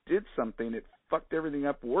time he did something, it fucked everything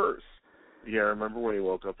up worse. Yeah, I remember when he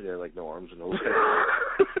woke up and he had like no arms and no legs.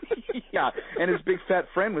 Yeah, and his big fat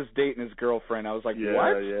friend was dating his girlfriend. I was like,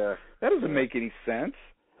 what? Yeah. That doesn't make any sense.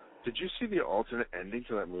 Did you see the alternate ending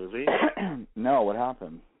to that movie? No, what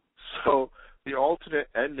happened? So the alternate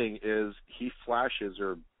ending is he flashes,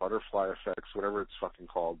 or butterfly effects, whatever it's fucking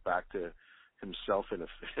called, back to himself in a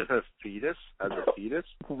fetus, as a fetus.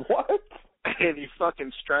 What? And he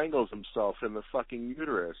fucking strangles himself in the fucking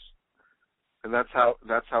uterus. And that's how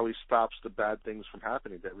he stops the bad things from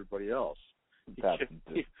happening to everybody else. He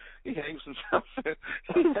hangs himself.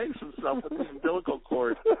 He hangs himself with the umbilical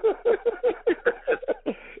cord.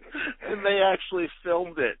 And they actually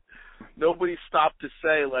filmed it. Nobody stopped to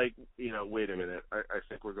say, like, wait a minute, I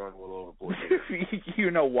think we're going a little overboard here.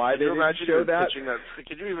 You know why they didn't show that?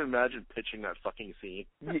 Could you even imagine pitching that fucking scene?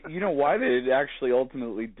 You know why they did actually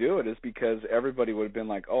ultimately do it is because everybody would have been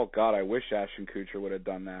like, oh, God, I wish Ashton Kutcher would have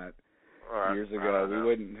done that years ago. We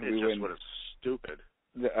wouldn't. Would have stupid.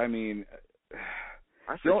 I mean,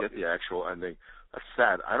 I forget the actual ending. That's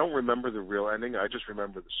sad. I don't remember the real ending. I just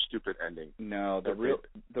remember the stupid ending. No, the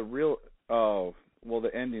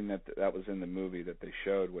ending that was in the movie that they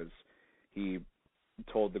showed was he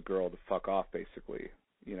told the girl to fuck off, basically,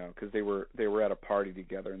 because they were at a party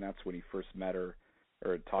together, and that's when he first met her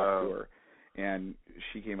or talked to her, and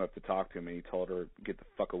she came up to talk to him, and he told her, get the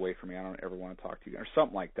fuck away from me, I don't ever want to talk to you, or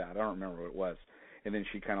something like that. I don't remember what it was. And then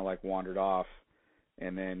she kind of like wandered off,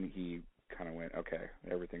 and then he kind of went, okay,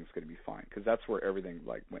 everything's going to be fine, because that's where everything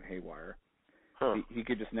like went haywire. He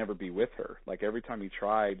could just never be with her. Like every time he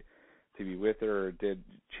tried to be with her or did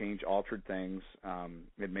altered things,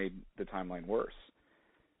 it made the timeline worse.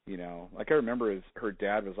 Like I remember her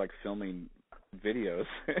dad was like filming videos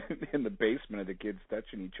in the basement of the kids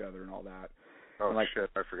touching each other and all that. Oh, and like, shit,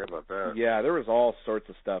 I forgot about that. Yeah, there was all sorts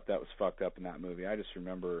of stuff that was fucked up in that movie. I just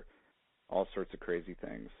remember all sorts of crazy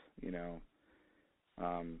things,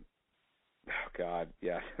 Oh, God,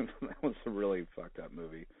 yeah, that was a really fucked up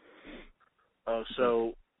movie. Oh,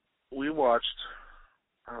 so we watched...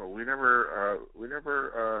 Oh, we never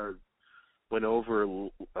went over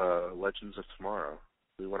Legends of Tomorrow.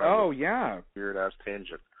 We went on yeah, weird ass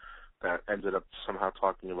tangent that ended up somehow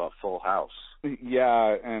talking about Full House.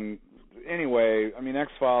 Yeah, and anyway, I mean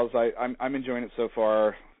X-Files, I'm enjoying it so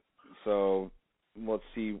far. So let's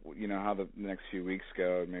see, how the next few weeks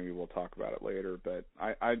go. Maybe we'll talk about it later. But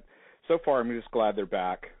I so far I'm just glad they're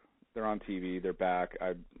back. They're on TV. They're back.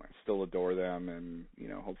 I still adore them, and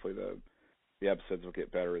hopefully the episodes will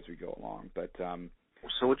get better as we go along. But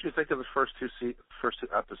so what do you think of the first two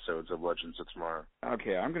episodes of Legends of Tomorrow?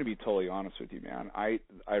 Okay, I'm going to be totally honest with you, man. I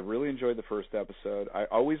really enjoyed the first episode. I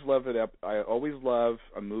always love it. I always love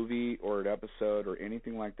a movie or an episode or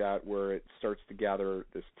anything like that where it starts to gather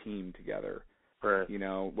this team together. Right.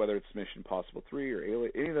 Whether it's Mission Impossible 3 or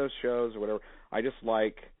Alien, any of those shows or whatever. I just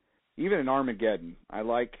like, even in Armageddon, I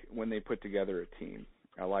like when they put together a team.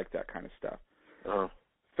 I like that kind of stuff. Uh-huh.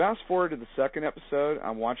 Fast forward to the second episode,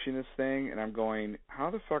 I'm watching this thing, and I'm going, how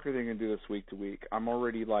the fuck are they going to do this week to week? I'm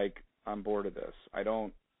already, I'm bored of this. I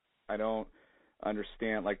don't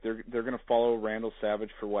understand. Like, they're going to follow Randall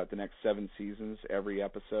Savage for, the next 7 seasons, every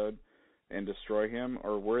episode, and destroy him?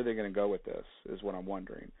 Or where are they going to go with this, is what I'm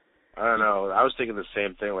wondering. I don't know. I was thinking the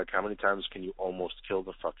same thing. Like, how many times can you almost kill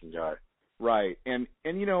the fucking guy? Right, and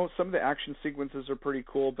some of the action sequences are pretty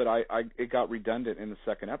cool, but it got redundant in the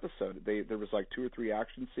second episode. There was 2 or 3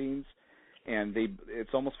 action scenes, and it's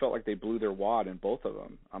almost felt like they blew their wad in both of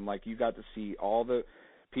them. I'm like, you got to see all the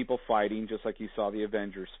people fighting, just like you saw the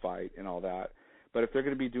Avengers fight and all that. But if they're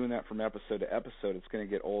going to be doing that from episode to episode, it's going to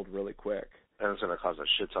get old really quick. And it's going to cost a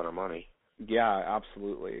shit ton of money. Yeah,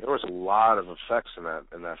 absolutely. There was a lot of effects in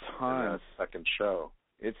that second show.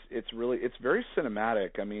 It's very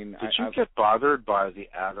cinematic. I mean, did you get bothered by the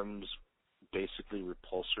Atoms basically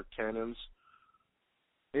repulsor cannons?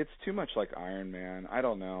 It's too much like Iron Man. I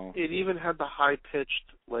don't know. It even had the high pitched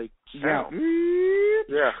sound.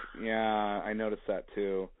 Yeah. Yeah, I noticed that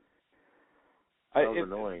too. That was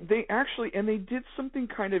annoying. They did something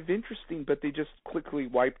kind of interesting, but they just quickly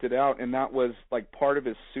wiped it out, and that was part of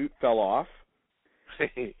his suit fell off.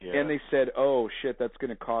 Yeah. And they said, oh, shit, that's going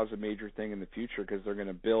to cause a major thing in the future because they're going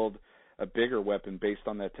to build a bigger weapon based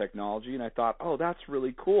on that technology. And I thought, oh, that's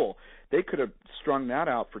really cool. They could have strung that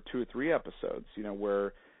out for 2 or 3 episodes,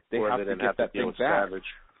 where they have to get that thing back. Savage.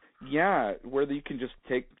 Yeah, where you can just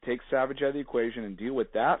take Savage out of the equation and deal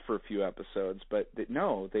with that for a few episodes. But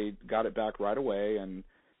no, they got it back right away and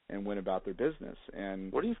went about their business.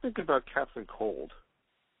 And what do you think about Captain Cold?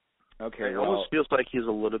 Okay, it almost feels like he's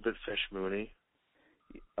a little bit Fish Mooney.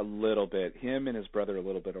 A little bit. Him and his brother a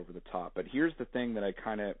little bit over the top. But here's the thing that I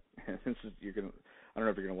kind of I don't know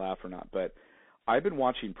if you're gonna laugh or not, but I've been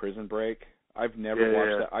watching Prison Break. I've never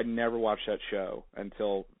watched that. I never watched that show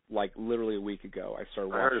until like literally a week ago. I started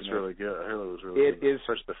watching it. I heard it's really good. I heard it was really good.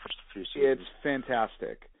 Especially the first few seasons. It's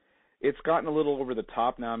fantastic. It's gotten a little over the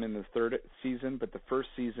top now. I'm in the 3rd season, but the first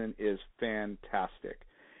season is fantastic.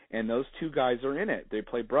 And those 2 guys are in it. They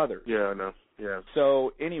play brothers. Yeah, I know. Yeah.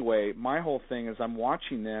 So anyway, my whole thing is I'm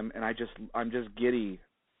watching them, and I'm just giddy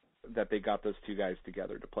that they got those 2 guys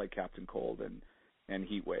together to play Captain Cold and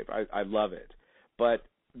Heatwave. I love it. But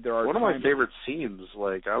there are one of my favorite scenes.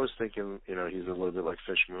 Like I was thinking, he's a little bit like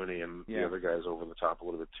Fish Mooney, and the other guy's over the top a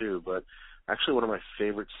little bit too. But actually, one of my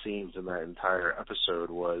favorite scenes in that entire episode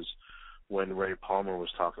was when Ray Palmer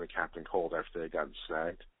was talking to Captain Cold after they had gotten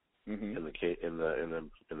snagged. Mm-hmm. In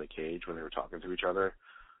the cage when they were talking to each other,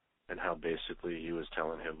 and how basically he was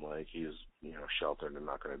telling him like he's sheltered and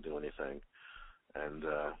not going to do anything, and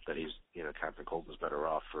that he's Captain Cold was better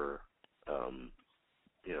off for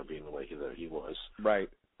being the way that he was. Right.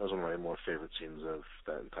 That was one of my more favorite scenes of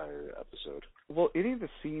that entire episode. Well, any of the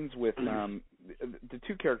scenes with the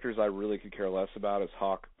 2 characters I really could care less about is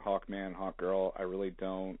Hawkman, Hawkgirl. I really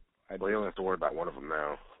don't. Well, you don't have to worry about one of them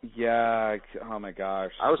now. Yeah. Oh my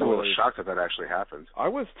gosh. I was a little shocked that actually happened. I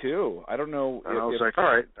was too. I don't know. And I was like, all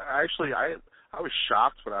right. Actually, I was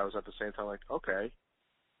shocked, but I was at the same time like, okay.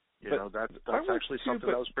 That's actually something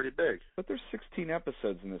that was pretty big. But there's 16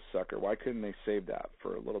 episodes in this sucker. Why couldn't they save that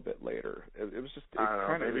for a little bit later? It was just it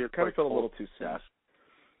kind of felt a little too soon.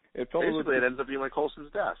 It felt basically it ends up being like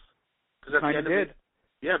Coulson's death. Kind of did.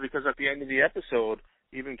 Because at the end of the episode,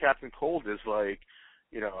 even Captain Cold is like,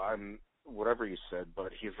 I'm whatever you said,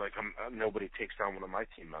 but he's like, nobody takes down one of my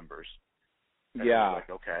team members. And like,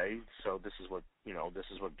 okay, so this is what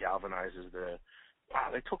galvanizes the. Wow,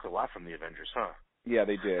 they took a lot from the Avengers, huh? Yeah,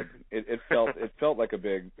 they did. It felt like a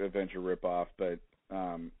big Avenger ripoff, but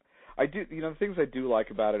I do, the things I do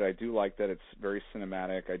like about it. I do like that it's very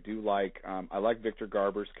cinematic. I do like I like Victor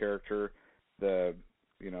Garber's character. I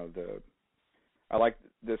like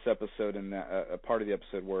this episode and a part of the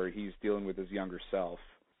episode where he's dealing with his younger self.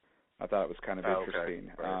 I thought it was kind of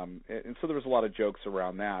interesting. Okay. Right. And so there was a lot of jokes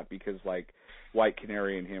around that because like White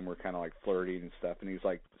Canary and him were kind of like flirting and stuff, and he's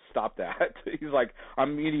like, stop that. He's like,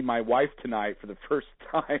 I'm meeting my wife tonight for the first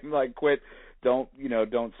time. Like, quit. Don't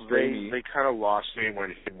stray me. They kind of lost me when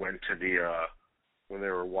he went to when they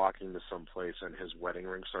were walking to some place and his wedding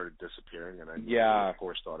ring started disappearing, and I of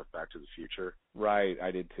course thought of Back to the Future. Right,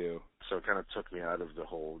 I did too. So it kind of took me out of the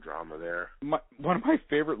whole drama there. One of my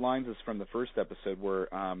favorite lines is from the first episode where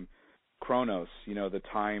Kronos, the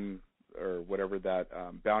time or whatever that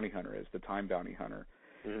bounty hunter is, the time bounty hunter.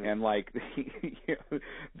 Mm-hmm. And like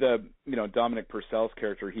Dominic Purcell's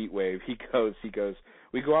character Heatwave, he goes,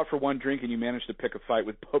 we go out for one drink and you manage to pick a fight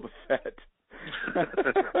with Boba Fett.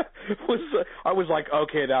 I was like,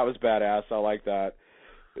 okay, that was badass. I like that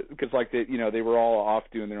because like they were all off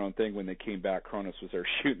doing their own thing when they came back. Kronos was there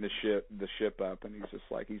shooting the ship up, and he's just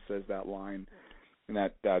like, he says that line, and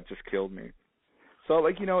that just killed me. So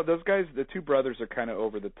like those guys, the 2 brothers are kind of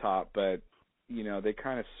over the top, but they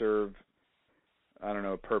kind of serve, I don't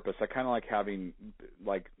know, a purpose. I kind of like having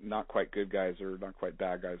like not quite good guys or not quite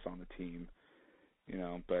bad guys on the team,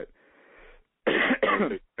 but I'm a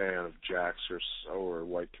big fan of Jax or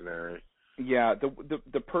White Canary. Yeah,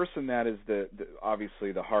 the person that is the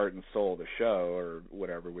obviously the heart and soul of the show or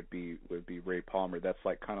whatever would be Ray Palmer. That's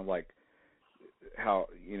like kind of like how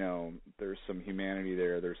there's some humanity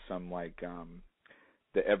there. There's some like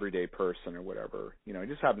the everyday person or whatever. He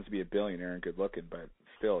just happens to be a billionaire and good looking, but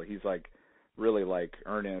still he's like really like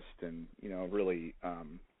earnest and really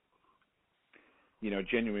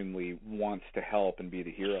genuinely wants to help and be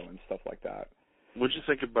the hero and stuff like that. What'd you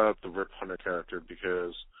think about the Rip Hunter character?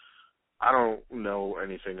 Because I don't know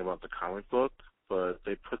anything about the comic book, but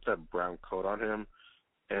they put that brown coat on him,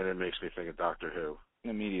 and it makes me think of Doctor Who.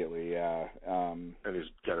 Immediately, yeah. And he's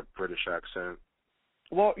got a British accent.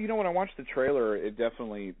 Well, when I watched the trailer, it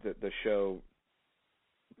definitely the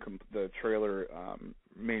trailer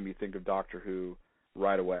made me think of Doctor Who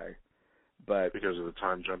right away. but because of the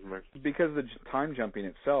time jumping. Because of the time jumping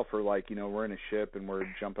itself, or like, we're in a ship and we're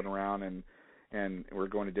jumping around and we're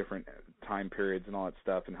going to different time periods and all that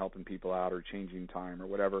stuff and helping people out or changing time or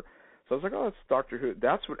whatever. So I was like, oh, that's Doctor Who.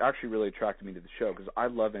 That's what actually really attracted me to the show, because I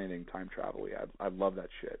love anything time travel-y. I love that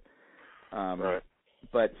shit. Right.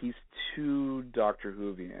 But he's too Doctor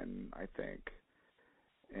Whovian, I think.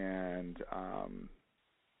 And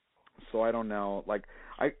so I don't know. Like,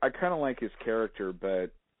 I kind of like his character,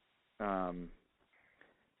 but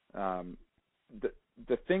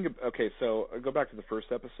the thing. Okay, so I go back to the first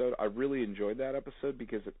episode. I really enjoyed that episode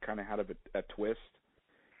because it kind of had a twist.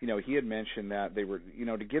 He had mentioned that they were,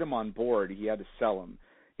 to get him on board, he had to sell him.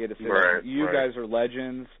 He had to say, right, you right. guys are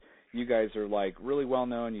legends. You guys are like really well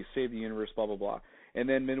known. You saved the universe. Blah blah blah. And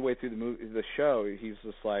then midway through the show, he's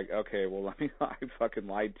just like, okay, well, I fucking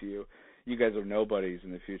lied to you. You guys are nobodies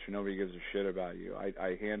in the future. Nobody gives a shit about you. I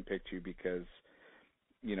handpicked you because,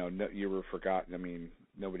 you were forgotten. I mean,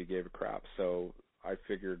 nobody gave a crap. So I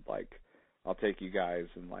figured, like, I'll take you guys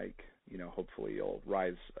and, like, hopefully you'll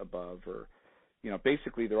rise above, or,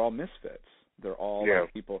 basically they're all misfits. They're all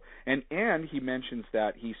like people. And he mentions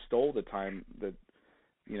that he stole the time that,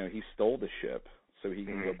 he stole the ship so he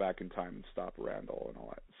can go back in time and stop Randall and all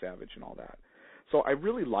that, Savage and all that. So I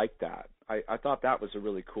really liked that. I thought that was a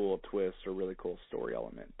really cool twist, or really cool story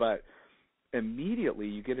element. But immediately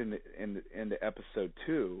you get into episode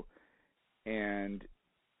 2, and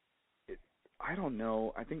I don't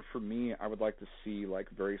know. I think for me, I would like to see like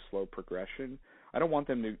very slow progression. I don't want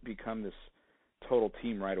them to become this total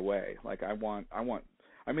team right away. Like I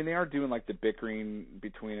mean, they are doing like the bickering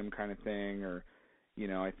between them kind of thing, or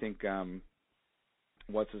I think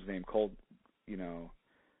what's his name, Cold,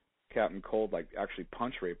 Captain Cold, like actually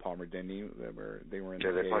punched Ray Palmer, didn't he? They were in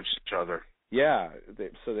the they punched each other. Yeah,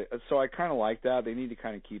 so I kind of like that. They need to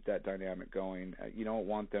kind of keep that dynamic going. You don't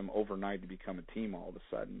want them overnight to become a team all of a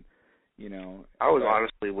sudden. I was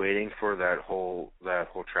honestly waiting for that whole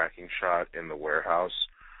tracking shot in the warehouse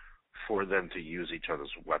for them to use each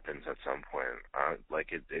other's weapons at some point.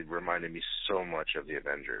 Like it reminded me so much of the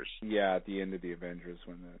Avengers. Yeah, at the end of the Avengers,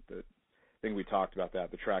 when the thing we talked about, that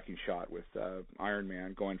the tracking shot with Iron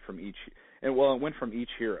Man going from each, and well, it went from each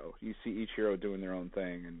hero. You see each hero doing their own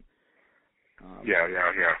thing, and yeah.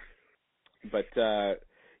 But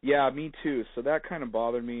yeah, me too. So that kind of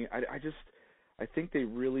bothered me. I think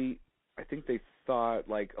they thought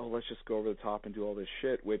like, oh, let's just go over the top and do all this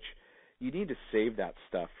shit, which you need to save that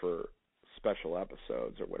stuff for special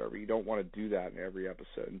episodes or whatever. You don't want to do that in every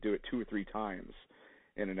episode and do it 2 or 3 times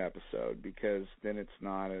in an episode, because then it's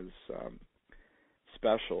not as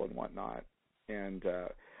special and whatnot. And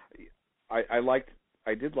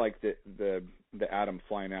I did like the Atom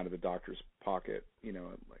flying out of the Doctor's pocket,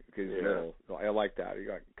 like his middle. I like that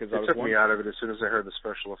because it took me out of it as soon as I heard the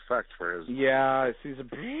special effect for his. Yeah, it sees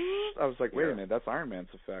I was like, wait a minute, that's Iron Man's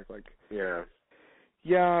effect. Like, yeah.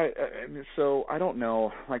 Yeah, so I don't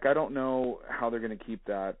know. Like, I don't know how they're going to keep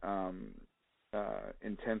that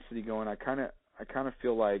intensity going. I kind of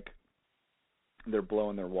feel like they're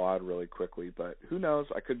blowing their wad really quickly, but who knows?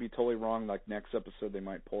 I could be totally wrong. Like next episode, they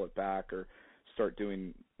might pull it back or start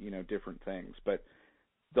doing different things. But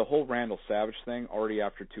the whole Randall Savage thing, already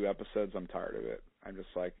after 2 episodes, I'm tired of it. I'm just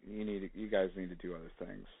like, you guys need to do other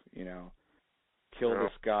things. Kill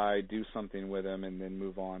this guy, do something with him, and then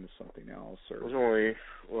move on to something else. Or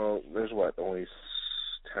there's only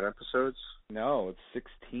 10 episodes? No, it's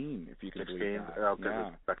 16, if you can 16? believe that. Oh,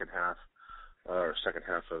 because the second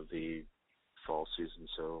half of the fall season.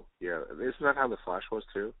 So yeah, isn't that how the Flash was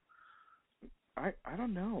too? I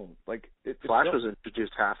don't know. Like Flash was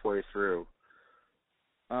introduced halfway through.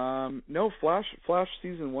 No, Flash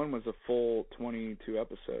season 1 was a full 22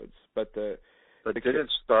 episodes, but did it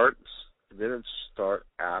start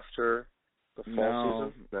after the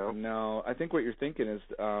fall season? No. I think what you're thinking is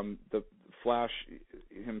the Flash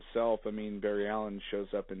himself. I mean, Barry Allen shows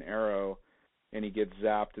up in Arrow, and he gets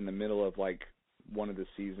zapped in the middle of like one of the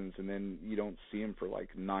seasons, and then you don't see him for like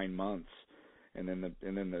 9 months, and then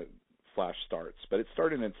the Flash starts. But it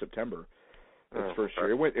started in September. Its first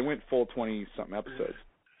year. It went full 20-something episodes.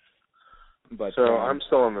 But so I'm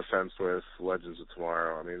still on the fence with Legends of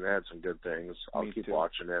Tomorrow. I mean, they had some good things. I'll keep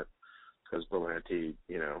watching it because Berlanti,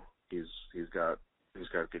 he's got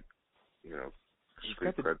good,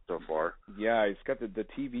 street cred so far. Yeah, he's got the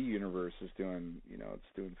TV universe is doing,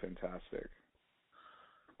 it's doing fantastic.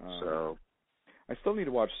 So I still need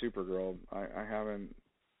to watch Supergirl. I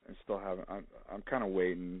still haven't. I'm kind of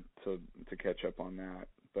waiting to catch up on that.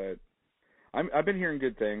 But I've been hearing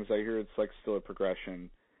good things. I hear it's like still a progression,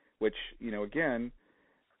 which again,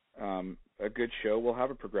 a good show will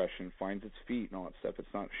have a progression, finds its feet and all that stuff.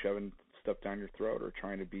 It's not shoving stuff down your throat or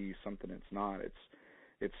trying to be something it's not.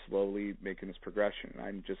 It's slowly making this progression.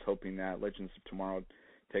 I'm just hoping that Legends of Tomorrow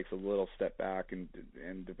takes a little step back and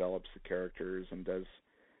develops the characters and does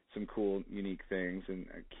some cool, unique things and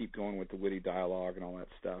keep going with the witty dialogue and all that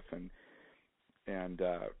stuff, and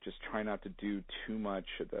just try not to do too much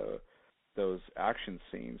of those action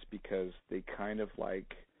scenes, because they kind of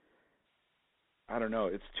like, I don't know,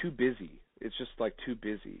 it's too busy. It's just like too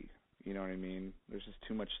busy. You know what I mean? There's just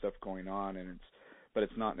too much stuff going on, but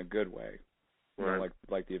it's not in a good way. You know,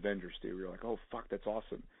 like the Avengers do. You're like, oh fuck, that's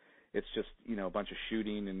awesome. It's just, you know, a bunch of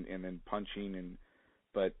shooting and then punching,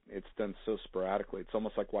 but it's done so sporadically. It's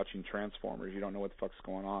almost like watching Transformers. You don't know what the fuck's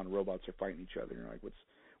going on. Robots are fighting each other. You're like,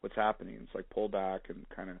 what's happening? It's like, pull back and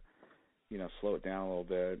kind of, you know, slow it down a little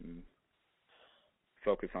bit and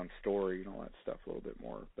focus on story and all that stuff a little bit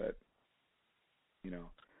more. But, you know,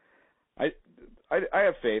 I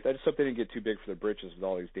have faith. I just hope they didn't get too big for their britches with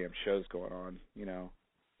all these damn shows going on, you know.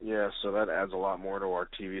 Yeah, so that adds a lot more to our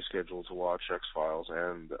TV schedule to watch X-Files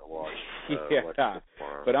and watch yeah,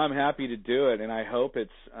 but I'm happy to do it, and I hope it's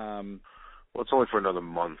well, it's only for another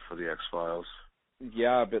month for the X-Files.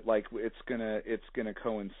 Yeah, but like it's gonna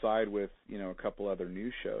coincide with, you know, a couple other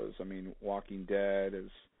new shows. I mean, Walking Dead is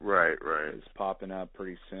is popping up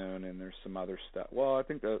pretty soon, and there's some other stuff. Well, I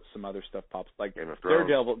think some other stuff pops, like Game of Thrones.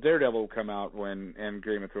 Daredevil will come out and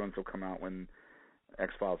Game of Thrones will come out when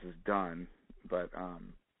X-Files is done, but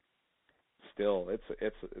still,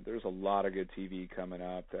 there's a lot of good TV coming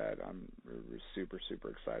up that I'm super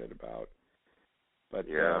excited about. But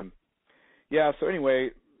yeah. So anyway,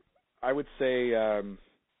 I would say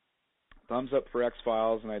thumbs up for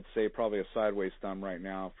X-Files, and I'd say probably a sideways thumb right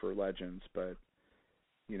now for Legends. But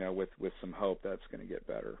you know, with some hope, that's going to get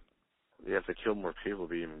better. Yeah, if they kill more people,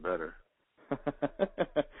 it'd be even better.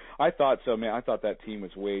 I thought so, man. I thought that team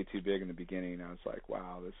was way too big in the beginning. I was like,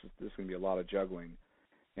 wow, this is going to be a lot of juggling.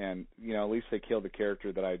 And, you know, at least they killed the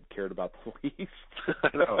character that I cared about the least.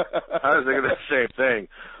 I know. I was thinking the same thing.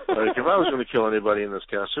 Like, if I was going to kill anybody in this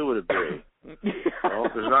cast, who would it be? Well,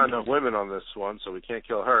 there's not enough women on this one, so we can't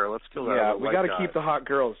kill her. Let's kill that white guy. Yeah, we got to keep the hot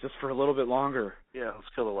girls just for a little bit longer. Yeah, let's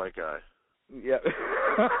kill the white guy. Yeah.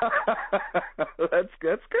 That's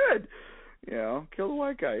good. You know, kill the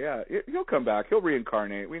white guy. Yeah, he'll come back. He'll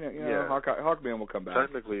reincarnate. We know, yeah. Hawkman will come back.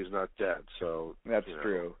 Technically, he's not dead, so that's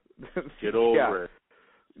true. Get over it.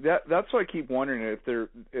 That's why I keep wondering if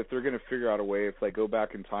they're going to figure out a way, if they go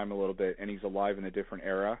back in time a little bit and he's alive in a different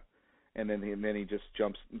era, and then he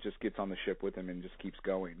just gets on the ship with him and just keeps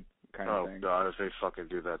going, kind of thing. Oh God, if they fucking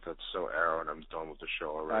do that, that's so Arrow, and I'm done with the show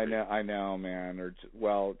already. I know, man. Or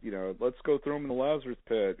well, you know, let's go throw him in the Lazarus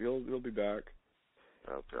pit. He'll be back.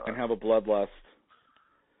 Oh God. And have a bloodlust.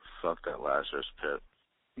 Fuck that Lazarus pit.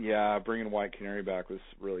 Yeah, bringing White Canary back was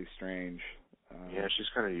really strange. Yeah, she's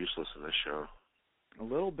kind of useless in this show. A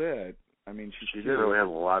little bit. I mean, she didn't really have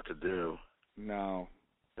a lot to do. No.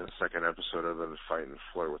 In the second episode, other than fight and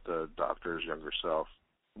flirt with the Doctor's younger self.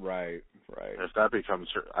 Right. And if that becomes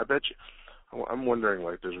her, I bet you. I'm wondering,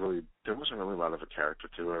 like, there wasn't really a lot of a character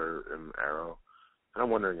to her in Arrow, and I'm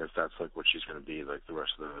wondering if that's like what she's going to be like the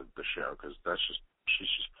rest of the show, because she's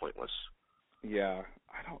just pointless. Yeah,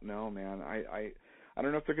 I don't know, man. I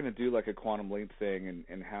don't know if they're going to do like a Quantum Leap thing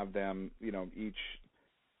and have them, you know, each.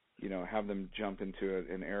 You know, have them jump into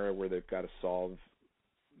an era where they've got to solve,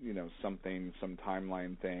 you know, some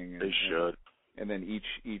timeline thing. They should. And then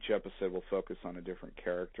each episode will focus on a different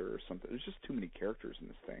character or something. There's just too many characters in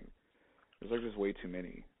this thing. There's like just way too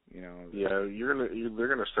many, you know. Yeah, they're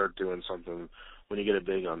gonna start doing something when you get a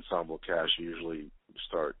big ensemble cast. You usually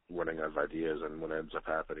start running out of ideas, and what ends up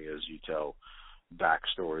happening is you tell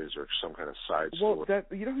backstories or some kind of side story. Well, that,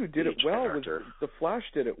 you know who did it well was the Flash.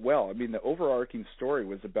 Did it well. I mean, the overarching story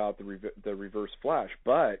was about the Reverse Flash,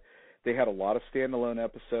 but they had a lot of standalone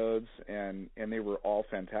episodes, and they were all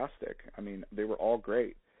fantastic. I mean, they were all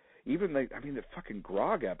great. Even the fucking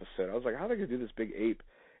Grog episode. I was like, how are they gonna do this big ape?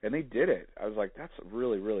 And they did it. I was like, that's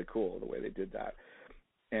really, really cool the way they did that.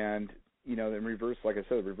 And you know, in Reverse, like I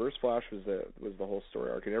said, the Reverse Flash was the whole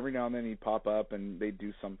story arc. And every now and then he'd pop up and they'd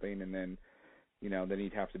do something, and then, you know, then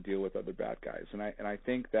he'd have to deal with other bad guys. And I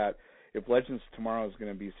think that if Legends Tomorrow is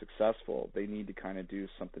going to be successful, they need to kind of do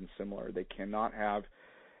something similar. They cannot have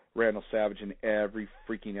Randall Savage in every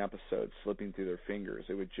freaking episode slipping through their fingers.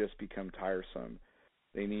 It would just become tiresome.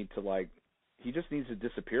 They need to, he just needs to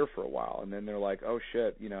disappear for a while, and then they're like, oh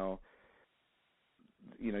shit, you know,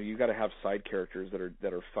 you got to have side characters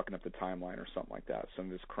that are fucking up the timeline or something like that. Some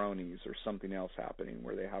of his cronies or something else happening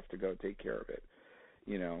where they have to go take care of it,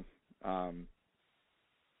 you know.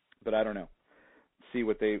 But I don't know. see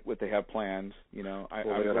what they have planned. You know, they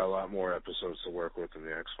got a lot more episodes to work with in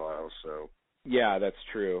the X-Files, so yeah, that's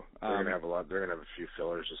true. They're gonna have a lot. They're gonna have a few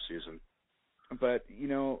fillers this season. But you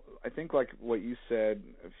know, I think like what you said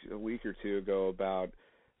a week or two ago about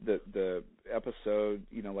the episode,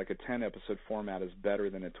 you know, like a 10 episode format is better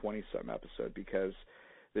than a 20-something episode because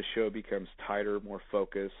the show becomes tighter, more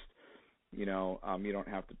focused. You know, you don't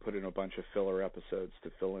have to put in a bunch of filler episodes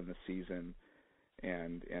to fill in the season,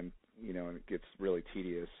 and you know, and it gets really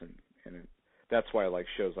tedious, and that's why I like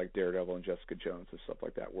shows like Daredevil and Jessica Jones and stuff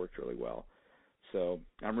like that worked really well. So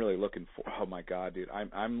I'm really looking for. Oh my God, dude,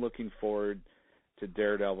 I'm looking forward to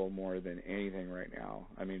Daredevil more than anything right now.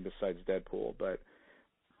 I mean, besides Deadpool, but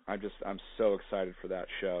I'm so excited for that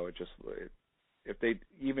show. If they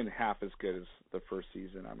even half as good as the first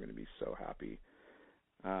season, I'm going to be so happy.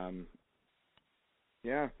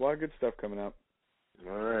 Yeah, a lot of good stuff coming up.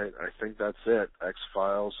 All right, I think that's it.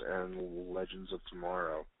 X-Files and Legends of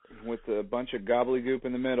Tomorrow. With a bunch of gobbledygook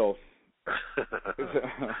in the middle.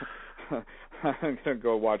 I'm going to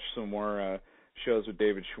go watch some more shows with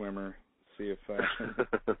David Schwimmer, see if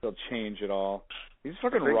they'll change it all. He's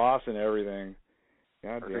fucking Ross and everything.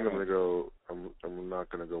 God damn it. I'm going to go, I'm not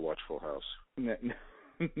going to go watch Full House.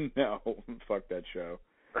 No, fuck that show.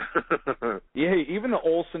 Yeah, even the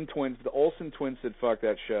Olsen twins said fuck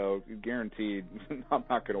that show, guaranteed. I'm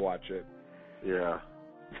not going to watch it. Yeah.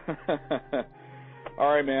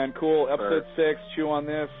 All right, man, cool. Episode 6, chew on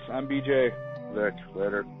this. I'm BJ. Vic,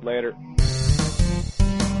 later. Later.